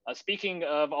 Speaking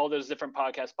of all those different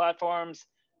podcast platforms,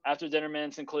 After Dinner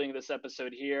Mints, including this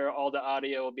episode here, all the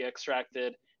audio will be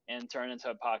extracted and turned into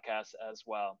a podcast as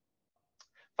well.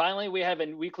 Finally, we have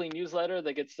a weekly newsletter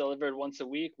that gets delivered once a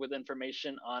week with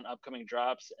information on upcoming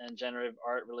drops and generative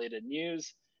art related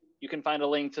news. You can find a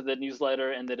link to the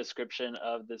newsletter in the description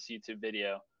of this YouTube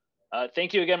video.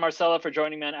 Thank you again, Marcelo, for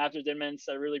joining me on After Dinner Mints.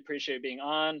 I really appreciate being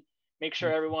on. Make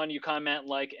sure everyone you comment,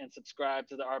 like, and subscribe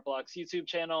to the Artblocks YouTube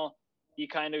channel. Be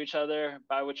kind to each other,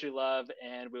 buy what you love,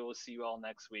 and we will see you all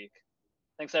next week.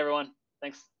 Thanks, everyone.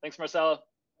 Thanks, Marcelo.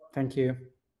 Thank you.